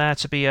moved from there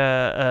to be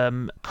a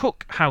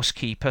cook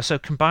housekeeper, so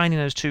combining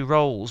those 2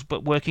 roles,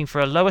 but working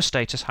for a lower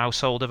status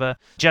household of a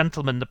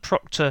gentleman, the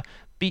Proctor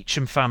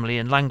Beecham family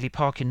in Langley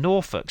Park in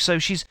Norfolk. So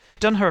she's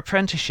done her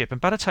apprenticeship, and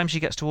by the time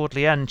she gets to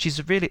Audley End,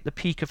 she's really at the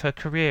peak of her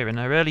career, in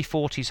her early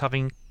 40s,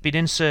 having been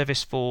in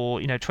service for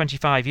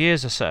 25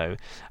 years or so.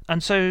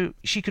 And so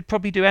she could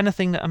probably do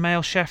anything that a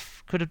male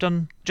chef could have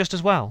done just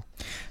as well.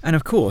 And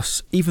of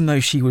course, even though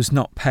she was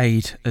not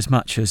paid as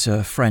much as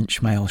a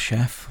French male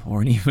chef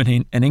or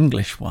even an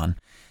English one,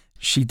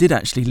 she did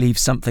actually leave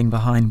something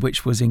behind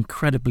which was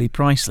incredibly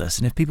priceless.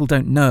 And if people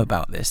don't know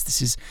about this, this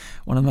is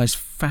one of the most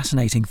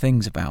fascinating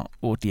things about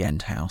Audley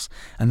End House.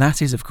 And that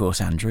is, of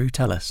course, Andrew,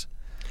 tell us.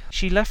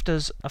 She left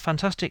us a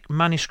fantastic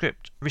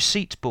manuscript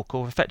receipt book,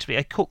 or effectively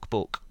a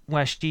cookbook,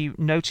 where she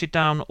noted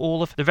down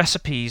all of the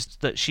recipes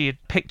that she had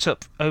picked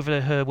up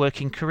over her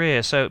working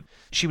career. So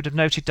she would have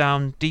noted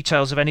down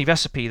details of any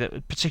recipe that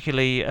would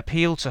particularly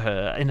appeal to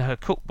her in her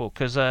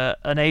cookbook as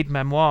an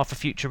aide-memoire for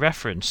future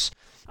reference.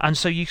 And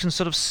so you can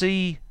sort of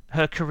see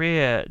her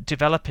career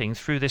developing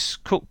through this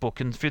cookbook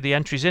and through the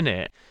entries in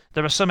it.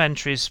 There are some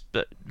entries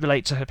that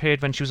relate to her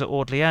period when she was at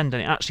Audley End,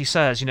 and it actually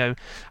says,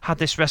 had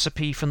this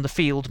recipe from the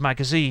Field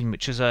magazine,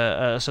 which is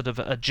a sort of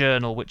a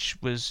journal which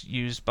was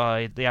used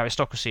by the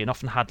aristocracy and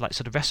often had like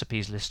sort of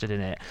recipes listed in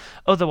it.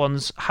 Other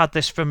ones had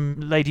this from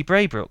Lady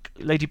Braybrooke.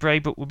 Lady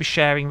Braybrooke would be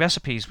sharing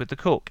recipes with the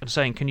cook and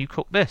saying, can you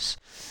cook this?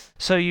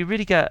 So you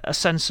really get a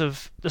sense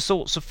of the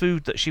sorts of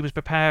food that she was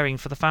preparing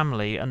for the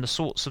family and the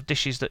sorts of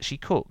dishes that she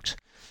cooked.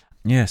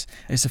 Yes,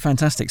 it's a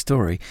fantastic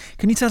story.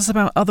 Can you tell us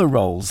about other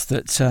roles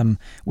that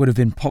would have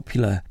been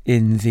popular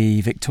in the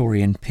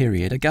Victorian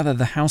period? I gather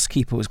the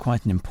housekeeper was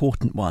quite an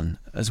important one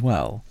as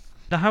well.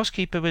 The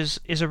housekeeper is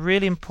a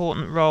really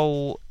important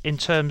role in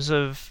terms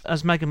of,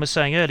 as Megan was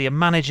saying earlier,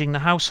 managing the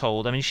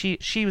household. I mean,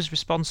 she was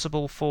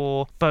responsible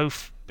for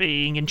both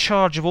being in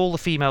charge of all the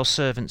female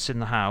servants in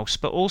the house,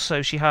 but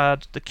also she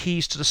had the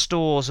keys to the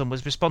stores and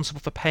was responsible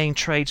for paying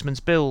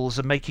tradesmen's bills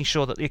and making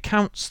sure that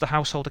the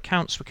household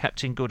accounts were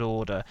kept in good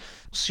order.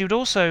 She would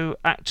also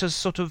act as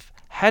sort of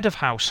head of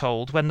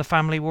household when the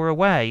family were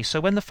away. So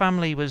when the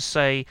family was,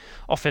 say,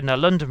 off in their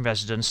London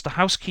residence, the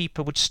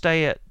housekeeper would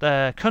stay at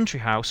their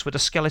country house with a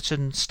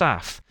skeleton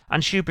staff,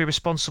 and she would be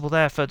responsible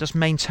there for just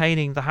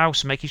maintaining the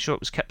house and making sure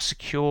it was kept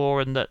secure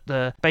and that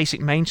the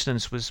basic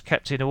maintenance was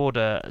kept in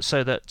order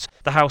so that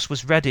the house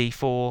was ready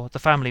for the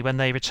family when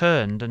they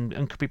returned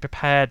and could be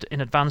prepared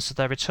in advance of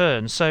their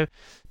return. So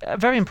a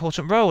very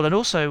important role. And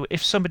also,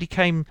 if somebody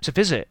came to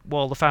visit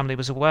while the family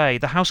was away,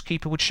 the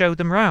housekeeper would show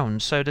them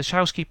round. So the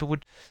housekeeper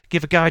would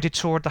give a guided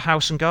tour of the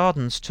house and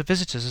gardens to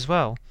visitors as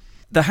well.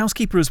 the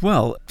housekeeper as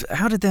well,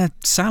 how did their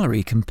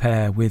salary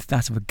compare with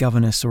that of a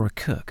governess or a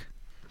cook?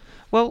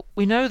 Well,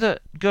 we know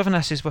that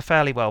governesses were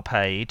fairly well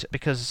paid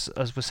because,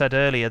 as was said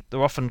earlier,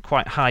 they're often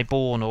quite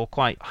high-born or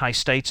quite high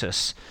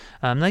status.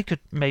 They could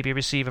maybe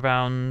receive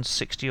around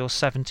 60 or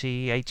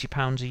 70, 80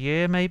 pounds a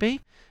year,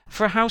 maybe.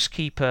 For a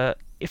housekeeper,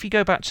 if you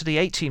go back to the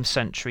 18th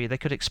century, they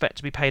could expect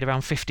to be paid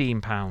around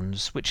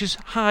 £15, which is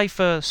high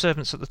for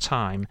servants at the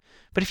time.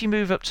 But if you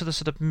move up to the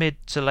sort of mid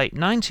to late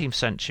 19th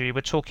century, we're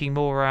talking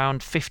more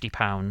around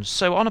 £50.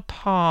 So on a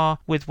par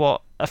with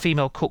what a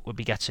female cook would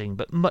be getting,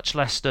 but much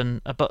less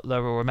than a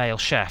butler or a male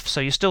chef. So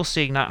you're still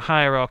seeing that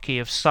hierarchy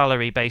of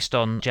salary based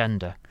on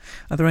gender.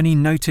 Are there any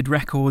noted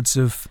records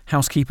of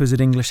housekeepers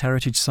at English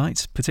heritage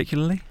sites,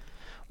 particularly?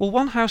 Well,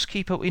 one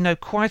housekeeper we know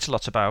quite a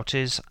lot about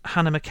is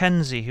Hannah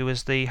Mackenzie, who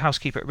was the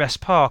housekeeper at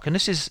Wrest Park, and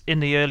this is in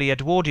the early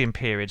Edwardian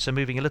period, so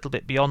moving a little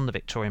bit beyond the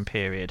Victorian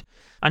period.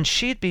 And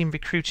she had been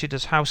recruited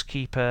as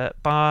housekeeper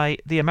by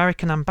the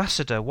American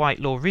ambassador,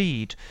 Whitelaw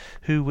Reid,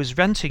 who was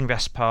renting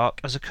Wrest Park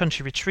as a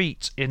country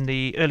retreat in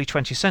the early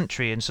 20th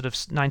century, in sort of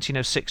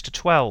 1906 to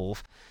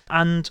 12.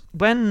 And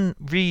when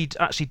Reid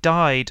actually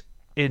died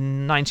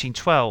in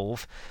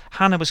 1912,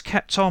 Hannah was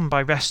kept on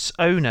by Wrest's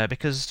owner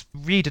because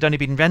Reid had only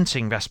been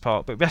renting Wrest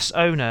Park, but Wrest's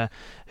owner,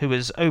 who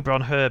was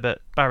Oberon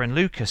Herbert Baron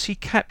Lucas, he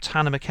kept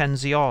Hannah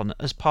Mackenzie on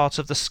as part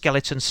of the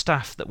skeleton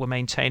staff that were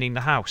maintaining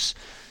the house.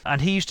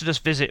 And he used to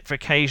just visit for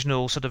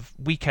occasional sort of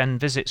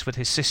weekend visits with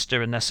his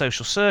sister and their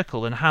social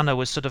circle, and Hannah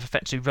was sort of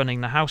effectively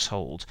running the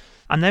household.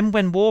 And then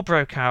when war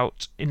broke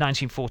out in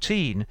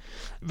 1914,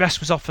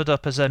 Wrest was offered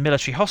up as a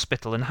military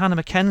hospital, and Hannah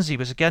Mackenzie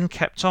was again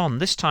kept on,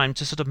 this time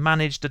to sort of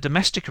manage the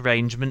domestic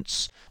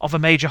arrangements of a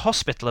major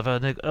hospital, of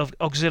an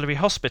auxiliary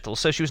hospital.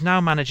 So she was now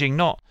managing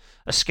not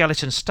a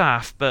skeleton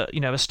staff, but,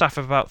 a staff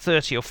of about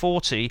 30 or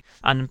 40,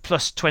 and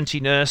plus 20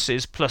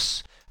 nurses,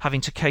 plus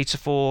having to cater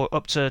for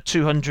up to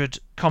 200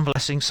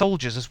 convalescing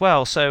soldiers as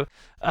well. So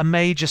a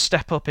major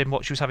step up in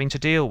what she was having to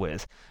deal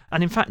with.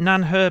 And in fact,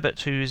 Nan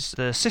Herbert, who's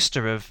the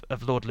sister of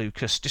Lord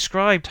Lucas,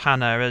 described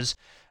Hannah as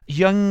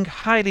young,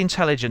 highly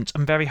intelligent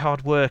and very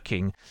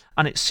hard-working,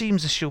 and it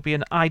seems as she'll be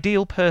an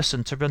ideal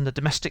person to run the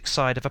domestic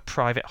side of a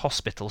private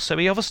hospital. So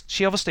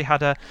she obviously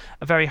had a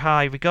very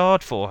high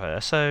regard for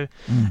her, so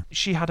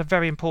she had a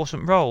very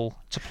important role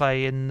to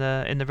play in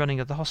the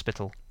running of the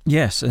hospital.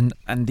 Yes, and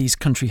these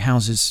country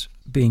houses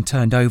being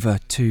turned over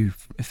to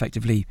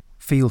effectively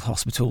field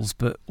hospitals,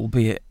 but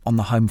albeit on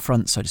the home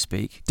front, so to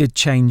speak, did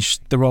change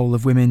the role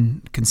of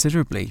women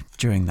considerably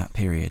during that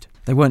period.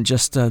 They weren't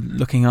just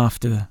looking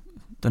after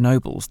the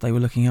nobles, they were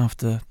looking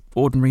after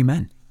ordinary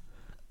men.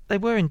 They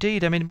were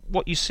indeed. I mean,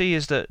 what you see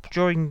is that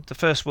during the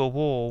First World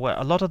War, where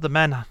a lot of the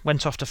men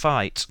went off to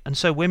fight, and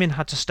so women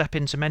had to step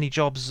into many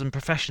jobs and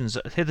professions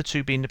that had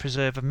hitherto been the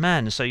preserve of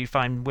men. So you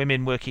find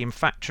women working in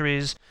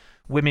factories,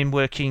 women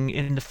working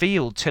in the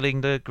field,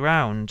 tilling the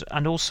ground,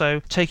 and also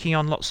taking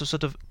on lots of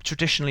sort of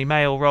traditionally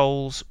male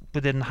roles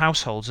within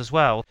households as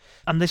well.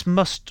 And this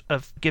must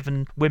have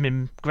given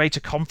women greater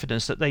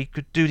confidence that they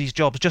could do these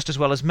jobs just as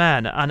well as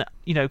men, and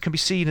can be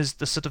seen as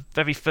the sort of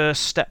very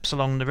first steps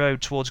along the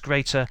road towards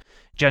greater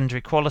gender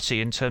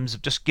equality, in terms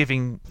of just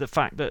giving the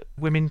fact that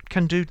women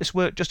can do this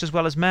work just as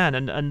well as men,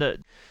 and that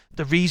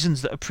the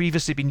reasons that have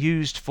previously been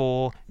used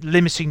for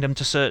limiting them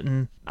to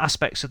certain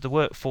aspects of the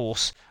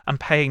workforce and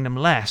paying them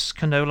less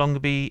can no longer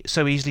be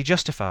so easily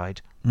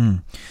justified.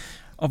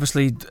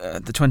 Obviously,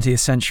 the 20th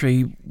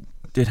century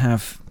did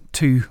have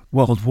two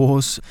world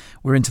wars.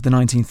 We're into the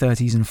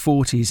 1930s and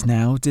 40s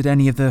now. Did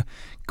any of the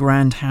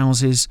grand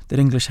houses that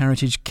English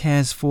Heritage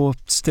cares for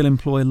still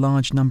employ a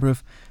large number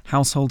of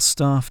household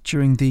staff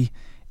during the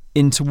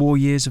interwar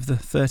years of the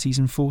 30s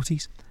and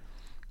 40s?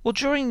 Well,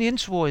 during the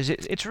interwars,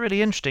 it's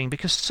really interesting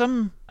because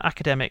some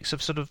academics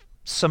have sort of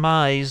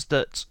surmised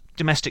that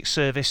domestic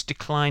service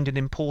declined in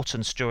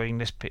importance during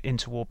this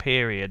interwar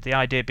period. The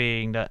idea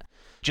being that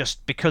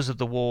just because of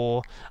the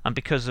war and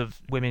because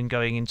of women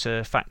going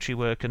into factory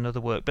work and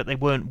other work, but they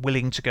weren't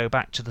willing to go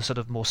back to the sort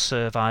of more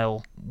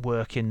servile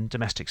work in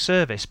domestic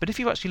service. But if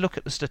you actually look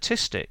at the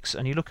statistics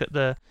and you look at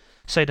the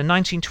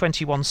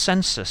 1921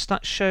 census,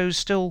 that shows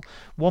still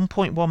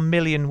 1.1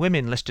 million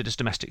women listed as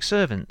domestic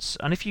servants.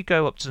 And if you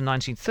go up to the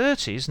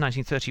 1930s,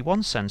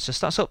 1931 census,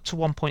 that's up to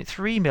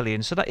 1.3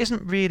 million. So that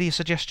isn't really a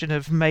suggestion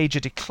of major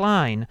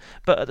decline.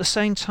 But at the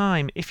same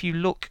time, if you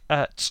look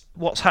at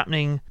what's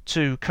happening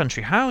to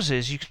country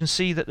houses, you can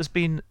see that there's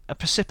been a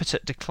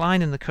precipitate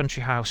decline in the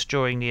country house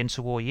during the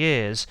interwar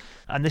years.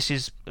 And this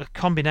is a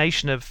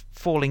combination of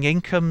falling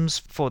incomes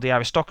for the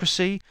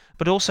aristocracy,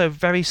 but also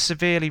very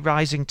severely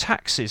rising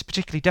taxes,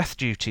 particularly death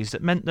duties,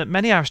 that meant that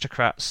many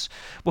aristocrats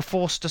were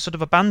forced to sort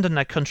of abandon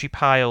their country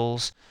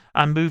piles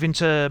and move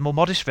into more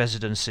modest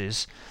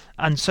residences.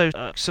 And so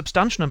a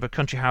substantial number of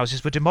country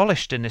houses were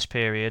demolished in this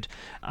period,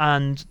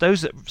 and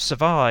those that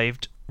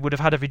survived would have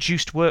had a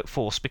reduced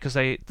workforce because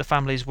the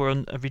families were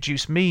on a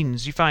reduced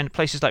means. You find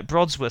places like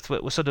Brodsworth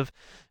were sort of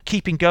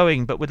keeping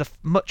going, but with a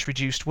much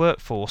reduced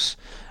workforce.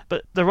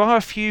 But there are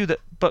a few that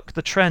buck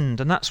the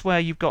trend, and that's where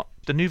you've got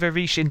The nouveau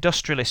riche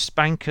industrialists,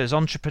 bankers,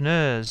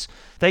 entrepreneurs,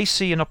 they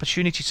see an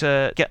opportunity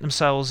to get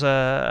themselves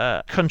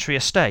a country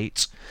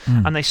estate,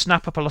 and they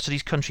snap up a lot of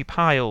these country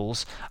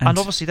piles. And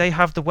obviously they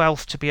have the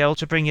wealth to be able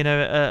to bring in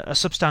a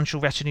substantial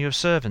retinue of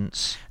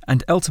servants.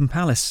 And Eltham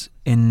Palace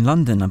in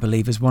London, I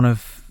believe, is one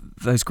of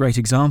those great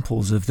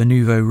examples of the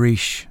nouveau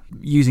riche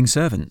using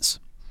servants.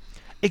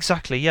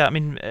 Exactly, yeah. I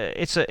mean,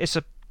 it's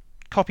a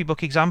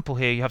copybook example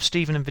here. You have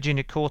Stephen and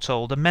Virginia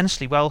Courtauld,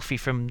 immensely wealthy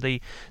from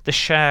the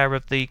share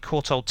of the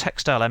Courtauld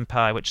textile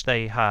empire which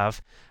they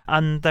have,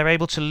 and they're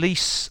able to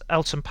lease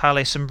Eltham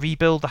Palace and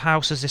rebuild the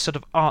house as this sort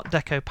of Art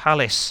Deco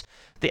palace,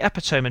 the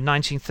epitome of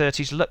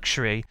 1930s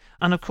luxury,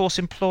 and of course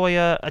employ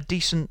a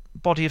decent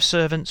body of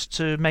servants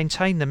to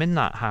maintain them in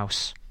that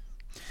house.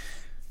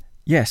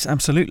 Yes,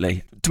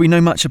 absolutely. Do we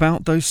know much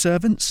about those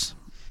servants?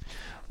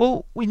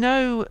 Well, we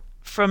know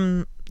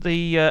from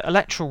the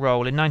electoral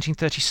roll in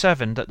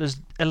 1937 that there's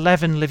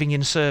 11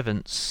 living-in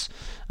servants,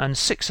 and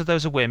 6 of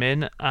those are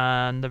women,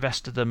 and the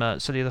rest of them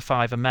so the other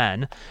 5 are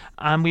men.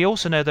 And we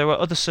also know there were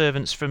other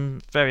servants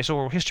from various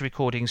oral history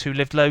recordings who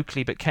lived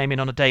locally but came in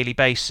on a daily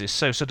basis,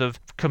 so sort of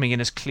coming in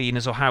as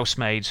cleaners or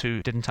housemaids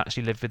who didn't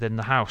actually live within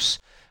the house.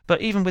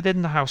 But even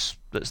within the house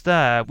that's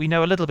there, we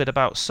know a little bit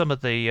about some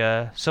of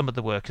the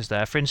workers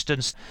there. For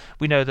instance,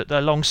 we know that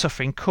the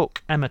long-suffering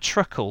cook, Emma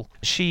Truckle,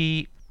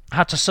 she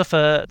had to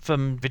suffer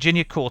from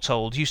Virginia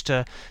Courtauld.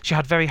 She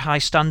had very high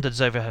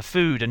standards over her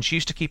food, and she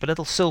used to keep a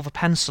little silver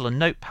pencil and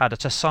notepad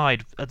at her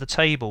side at the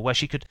table where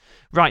she could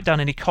write down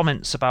any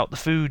comments about the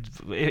food,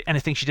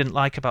 anything she didn't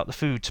like about the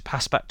food, to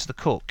pass back to the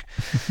cook.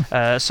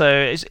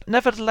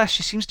 Nevertheless,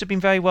 she seems to have been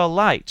very well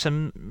liked,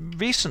 and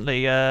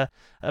recently a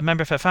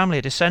member of her family,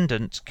 a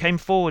descendant, came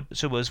forward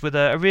to us with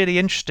a really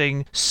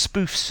interesting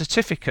spoof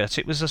certificate.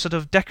 It was a sort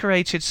of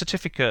decorated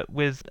certificate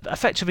with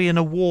effectively an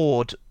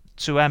award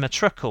to Emma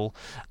Truckle,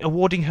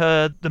 awarding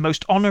her the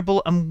most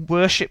honourable and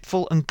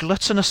worshipful and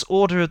gluttonous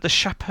order of the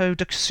Chapeau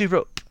de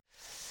Sirup,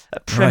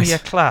 premier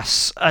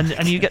class.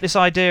 And you get this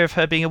idea of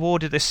her being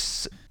awarded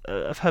this,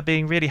 of her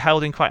being really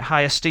held in quite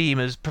high esteem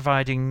as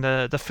providing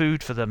the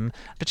food for them,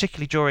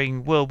 particularly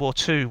during World War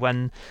II,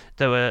 when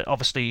there were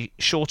obviously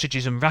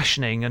shortages and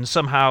rationing, and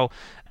somehow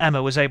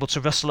Emma was able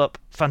to rustle up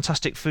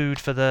fantastic food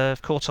for the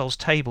Courtaulds'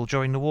 table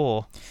during the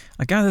war.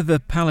 I gather the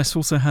palace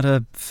also had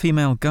a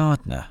female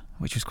gardener,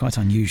 which was quite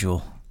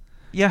unusual.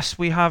 Yes,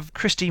 we have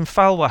Christine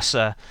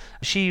Fallwasser.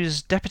 She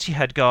was deputy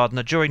head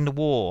gardener during the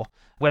war,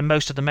 when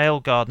most of the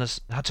male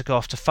gardeners had to go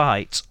off to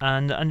fight,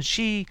 and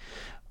she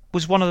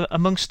was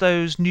amongst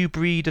those new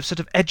breed of sort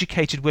of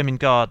educated women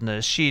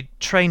gardeners. She'd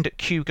trained at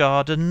Kew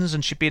Gardens,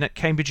 and she'd been at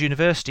Cambridge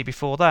University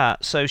before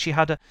that, so she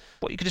had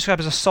what you could describe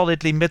as a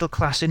solidly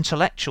middle-class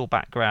intellectual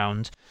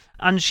background.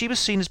 And she was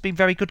seen as being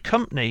very good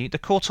company. The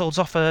Courtaulds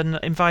often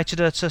invited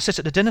her to sit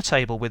at the dinner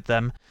table with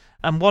them.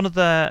 And one of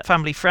their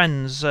family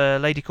friends, a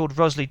lady called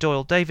Rosalie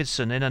Doyle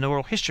Davidson, in an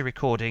oral history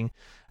recording,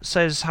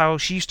 says how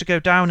she used to go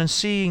down and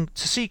see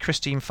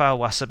Christine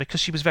Fallwasser because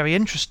she was very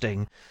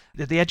interesting.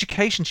 The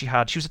education she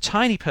had, she was a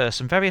tiny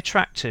person, very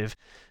attractive.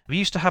 We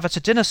used to have her to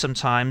dinner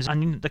sometimes,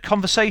 and the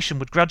conversation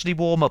would gradually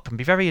warm up and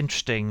be very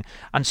interesting,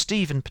 and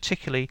Stephen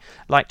particularly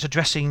liked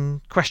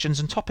addressing questions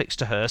and topics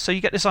to her. So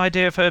you get this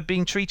idea of her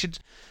being treated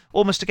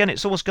almost, again,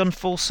 it's almost gone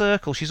full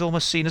circle. She's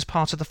almost seen as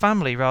part of the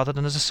family rather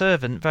than as a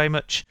servant, very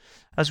much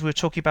as we were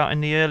talking about in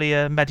the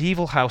earlier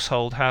medieval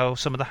household, how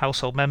some of the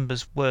household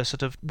members were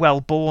sort of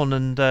well-born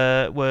and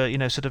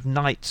were, sort of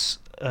knights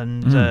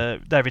and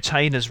their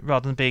retainers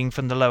rather than being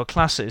from the lower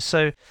classes.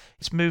 So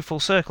it's moved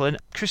full circle. And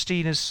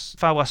Christine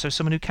Fallwasser is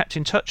someone who kept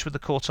in touch with the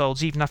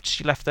Courtaulds even after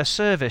she left their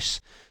service.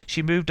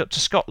 She moved up to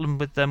Scotland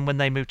with them when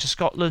they moved to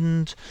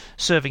Scotland,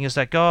 serving as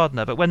their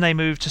gardener. But when they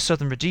moved to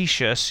southern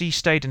Rhodesia, she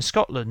stayed in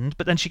Scotland,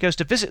 but then she goes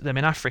to visit them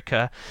in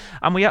Africa.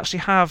 And we actually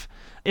have,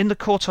 in the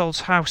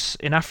Courtaulds' house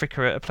in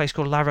Africa, at a place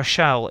called La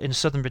Rochelle in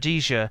southern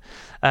Rhodesia,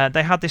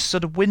 they had this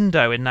sort of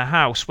window in their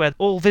house where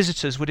all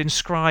visitors would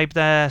inscribe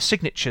their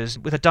signatures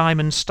with a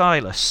diamond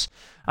stylus.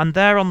 And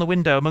there on the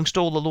window, amongst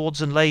all the lords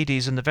and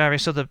ladies and the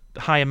various other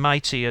high and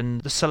mighty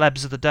and the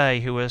celebs of the day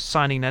who were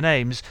signing their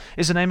names,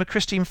 is the name of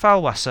Christine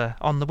Fallwasser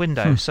on the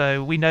window.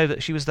 So we know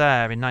that she was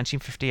there in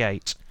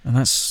 1958. And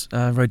that's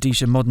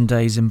Rhodesia,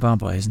 modern-day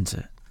Zimbabwe, isn't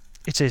it?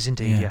 It is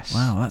indeed, yes.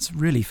 Wow, that's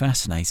really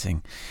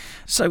fascinating.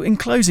 So in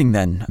closing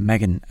then,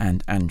 Megan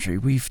and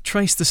Andrew, we've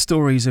traced the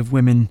stories of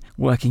women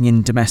working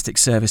in domestic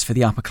service for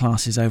the upper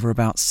classes over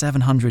about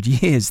 700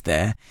 years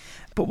there.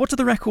 But what do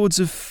the records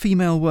of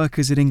female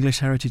workers at English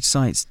heritage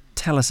sites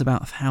tell us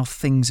about how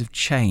things have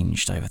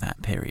changed over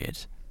that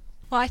period?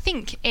 Well, I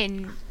think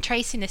in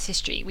tracing this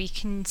history, we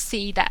can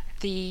see that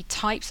the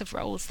types of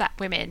roles that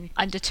women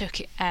undertook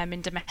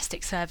in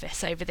domestic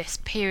service over this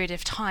period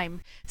of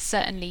time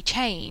certainly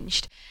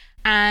changed,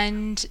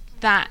 and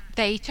that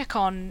they took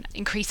on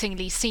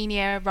increasingly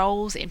senior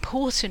roles,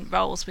 important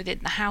roles within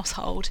the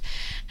household,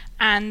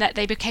 and that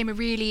they became a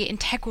really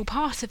integral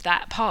part of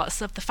that,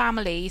 parts of the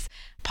families,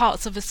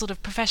 parts of a sort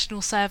of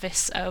professional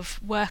service of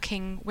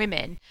working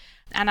women.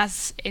 And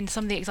as in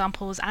some of the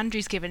examples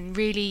Andrew's given,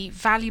 really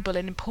valuable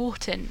and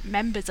important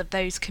members of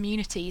those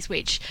communities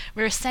which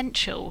were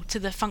essential to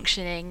the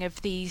functioning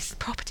of these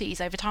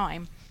properties over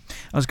time.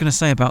 I was going to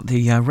say about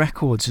the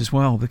records as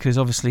well, because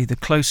obviously the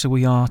closer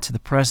we are to the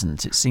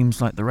present, it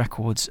seems like the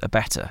records are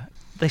better.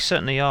 They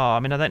certainly are. I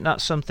mean, I think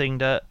that's something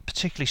that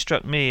particularly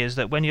struck me, is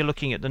that when you're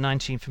looking at the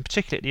 19th and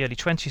particularly the early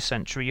 20th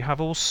century, you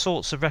have all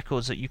sorts of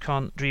records that you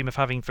can't dream of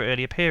having for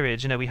earlier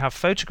periods. You know, we have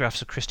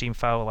photographs of Christine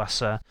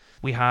Foulwasser,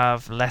 we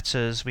have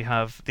letters, we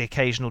have the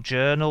occasional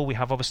journal, we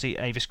have obviously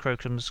Avis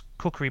Crocombe's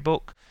cookery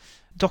book,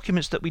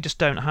 documents that we just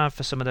don't have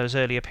for some of those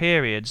earlier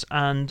periods.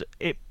 And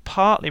it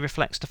partly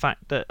reflects the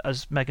fact that,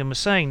 as Megan was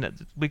saying, that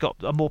we got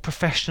a more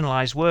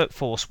professionalised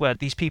workforce where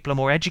these people are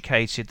more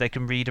educated, they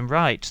can read and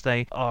write,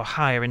 they are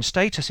higher in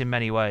status in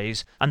many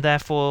ways, and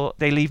therefore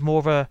they leave more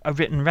of a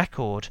written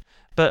record.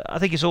 But I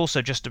think it's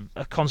also just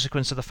a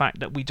consequence of the fact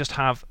that we just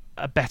have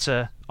a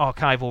better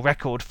archival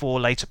record for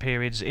later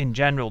periods in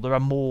general. There are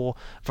more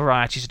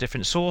varieties of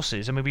different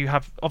sources. I mean, we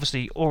have,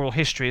 obviously, oral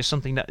history is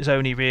something that is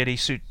only really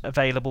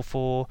available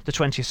for the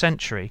 20th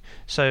century.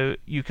 So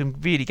you can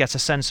really get a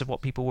sense of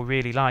what people were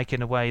really like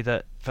in a way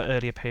that for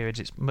earlier periods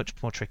it's much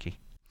more tricky.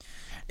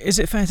 Is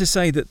it fair to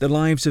say that the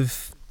lives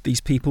of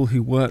these people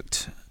who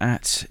worked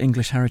at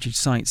English heritage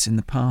sites in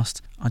the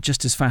past are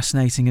just as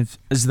fascinating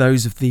as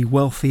those of the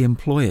wealthy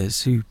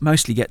employers who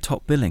mostly get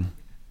top billing?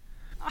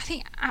 I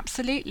think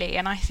absolutely,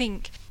 and I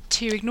think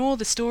to ignore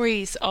the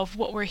stories of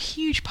what were a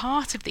huge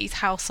part of these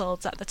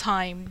households at the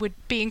time would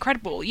be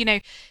incredible. You know,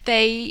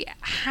 they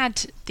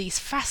had these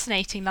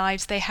fascinating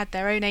lives, they had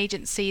their own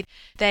agency,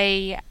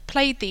 they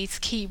played these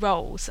key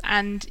roles,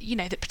 and you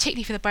know that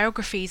particularly for the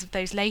biographies of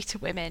those later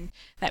women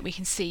that we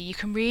can see, you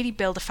can really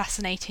build a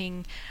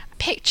fascinating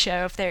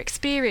picture of their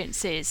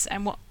experiences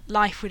and what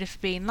life would have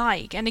been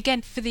like. And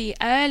again, for the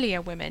earlier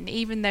women,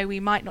 even though we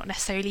might not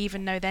necessarily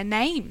even know their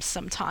names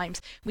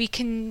sometimes, we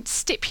can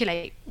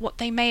stipulate what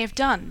they may have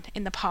done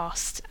in the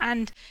past.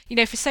 And you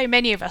know, for so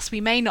many of us,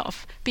 we may not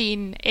have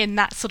been in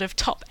that sort of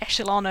top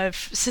echelon of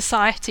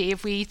society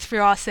if we threw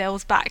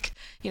ourselves back,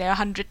 you know,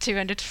 100,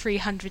 200,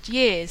 300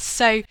 years.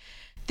 So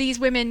these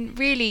women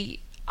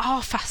really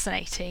are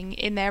fascinating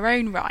in their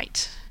own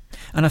right.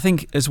 And I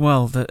think as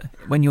well that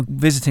when you're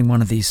visiting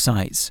one of these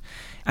sites,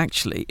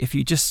 actually, if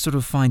you just sort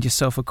of find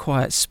yourself a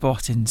quiet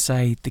spot in,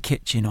 say, the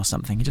kitchen or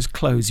something, you just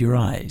close your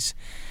eyes,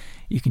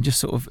 you can just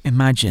sort of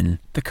imagine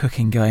the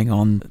cooking going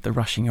on, the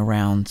rushing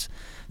around,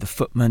 the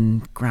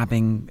footman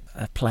grabbing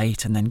a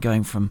plate and then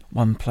going from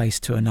one place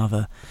to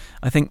another.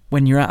 I think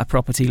when you're at a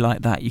property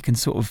like that, you can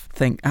sort of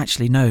think,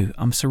 actually, no,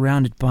 I'm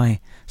surrounded by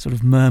sort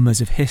of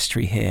murmurs of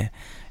history here.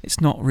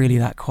 It's not really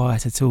that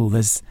quiet at all.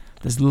 There's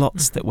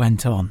lots that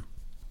went on.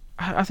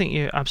 I think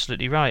you're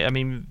absolutely right. I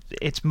mean,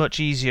 it's much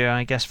easier,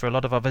 I guess, for a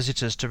lot of our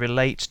visitors to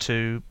relate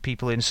to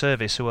people in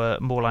service who are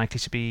more likely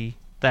to be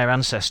their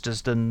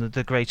ancestors than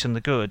the great and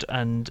the good,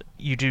 and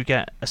you do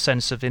get a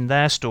sense of, in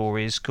their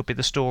stories, could be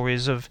the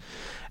stories of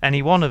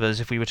any one of us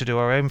if we were to do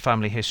our own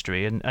family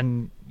history,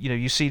 and you know,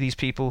 you see these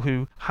people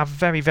who have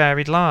very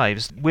varied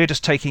lives. We're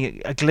just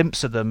taking a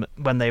glimpse of them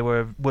when they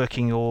were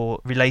working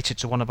or related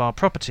to one of our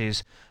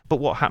properties, but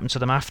what happened to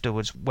them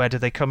afterwards? Where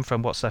did they come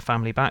from? What's their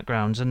family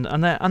backgrounds? And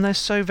they're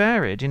so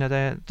varied. You know,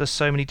 there's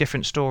so many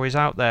different stories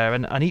out there,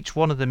 and each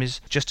one of them is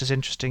just as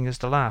interesting as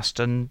the last.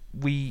 And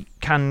we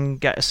can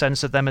get a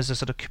sense of them as a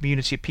sort of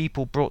community of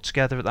people brought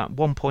together at that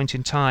one point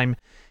in time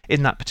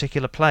in that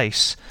particular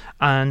place.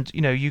 And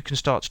you know, you can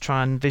start to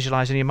try and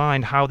visualize in your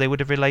mind how they would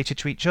have related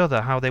to each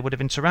other, how they would have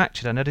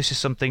interacted. I know this is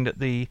something that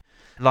the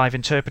live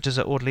interpreters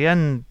at Audley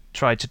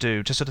tried to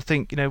do, to sort of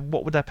think, you know,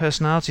 what would their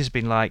personalities have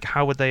been like?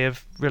 How would they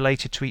have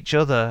related to each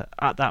other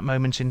at that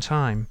moment in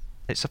time?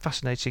 It's a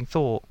fascinating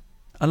thought.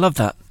 I love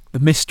that, the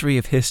mystery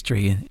of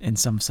history in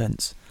some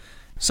sense.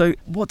 So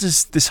what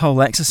does this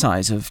whole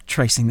exercise of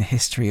tracing the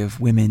history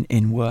of women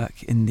in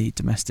work in the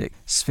domestic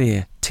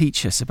sphere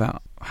teach us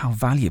about how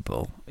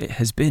valuable it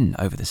has been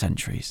over the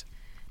centuries?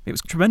 It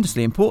was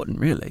tremendously important,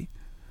 really.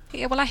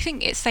 Yeah, well, I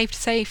think it's safe to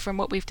say from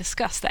what we've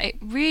discussed that it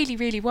really,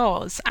 really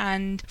was.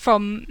 And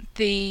from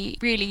the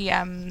really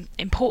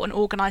important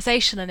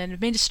organisation and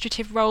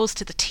administrative roles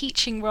to the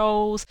teaching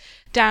roles,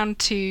 down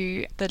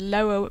to the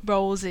lower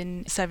roles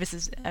in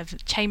services of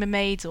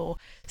chambermaids or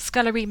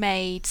scullery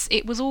maids,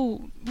 it was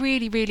all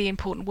really, really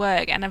important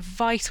work and a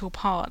vital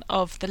part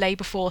of the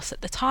labour force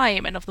at the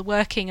time and of the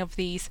working of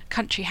these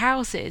country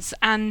houses.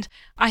 And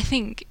I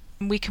think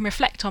we can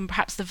reflect on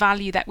perhaps the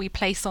value that we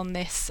place on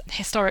this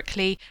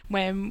historically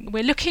when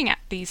we're looking at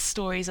these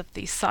stories of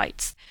these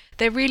sites.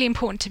 They're really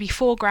important to be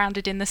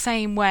foregrounded in the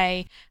same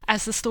way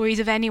as the stories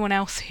of anyone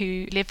else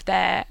who lived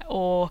there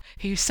or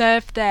who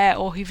served there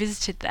or who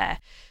visited there.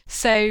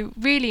 So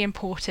really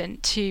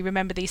important to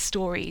remember these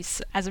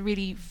stories as a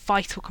really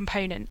vital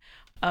component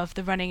of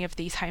the running of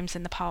these homes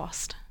in the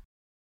past.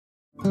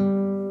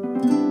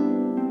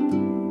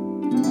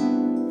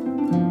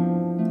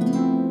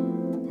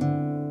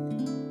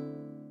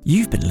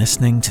 You've been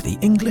listening to the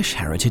English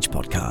Heritage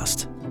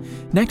Podcast.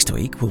 Next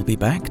week, we'll be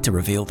back to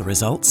reveal the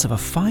results of a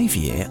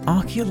 5-year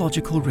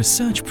archaeological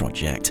research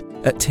project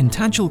at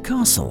Tintagel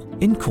Castle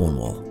in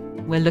Cornwall.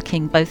 We're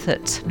looking both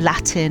at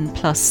Latin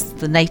plus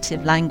the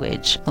native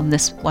language on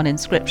this one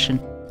inscription.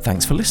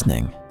 Thanks for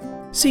listening.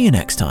 See you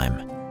next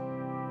time.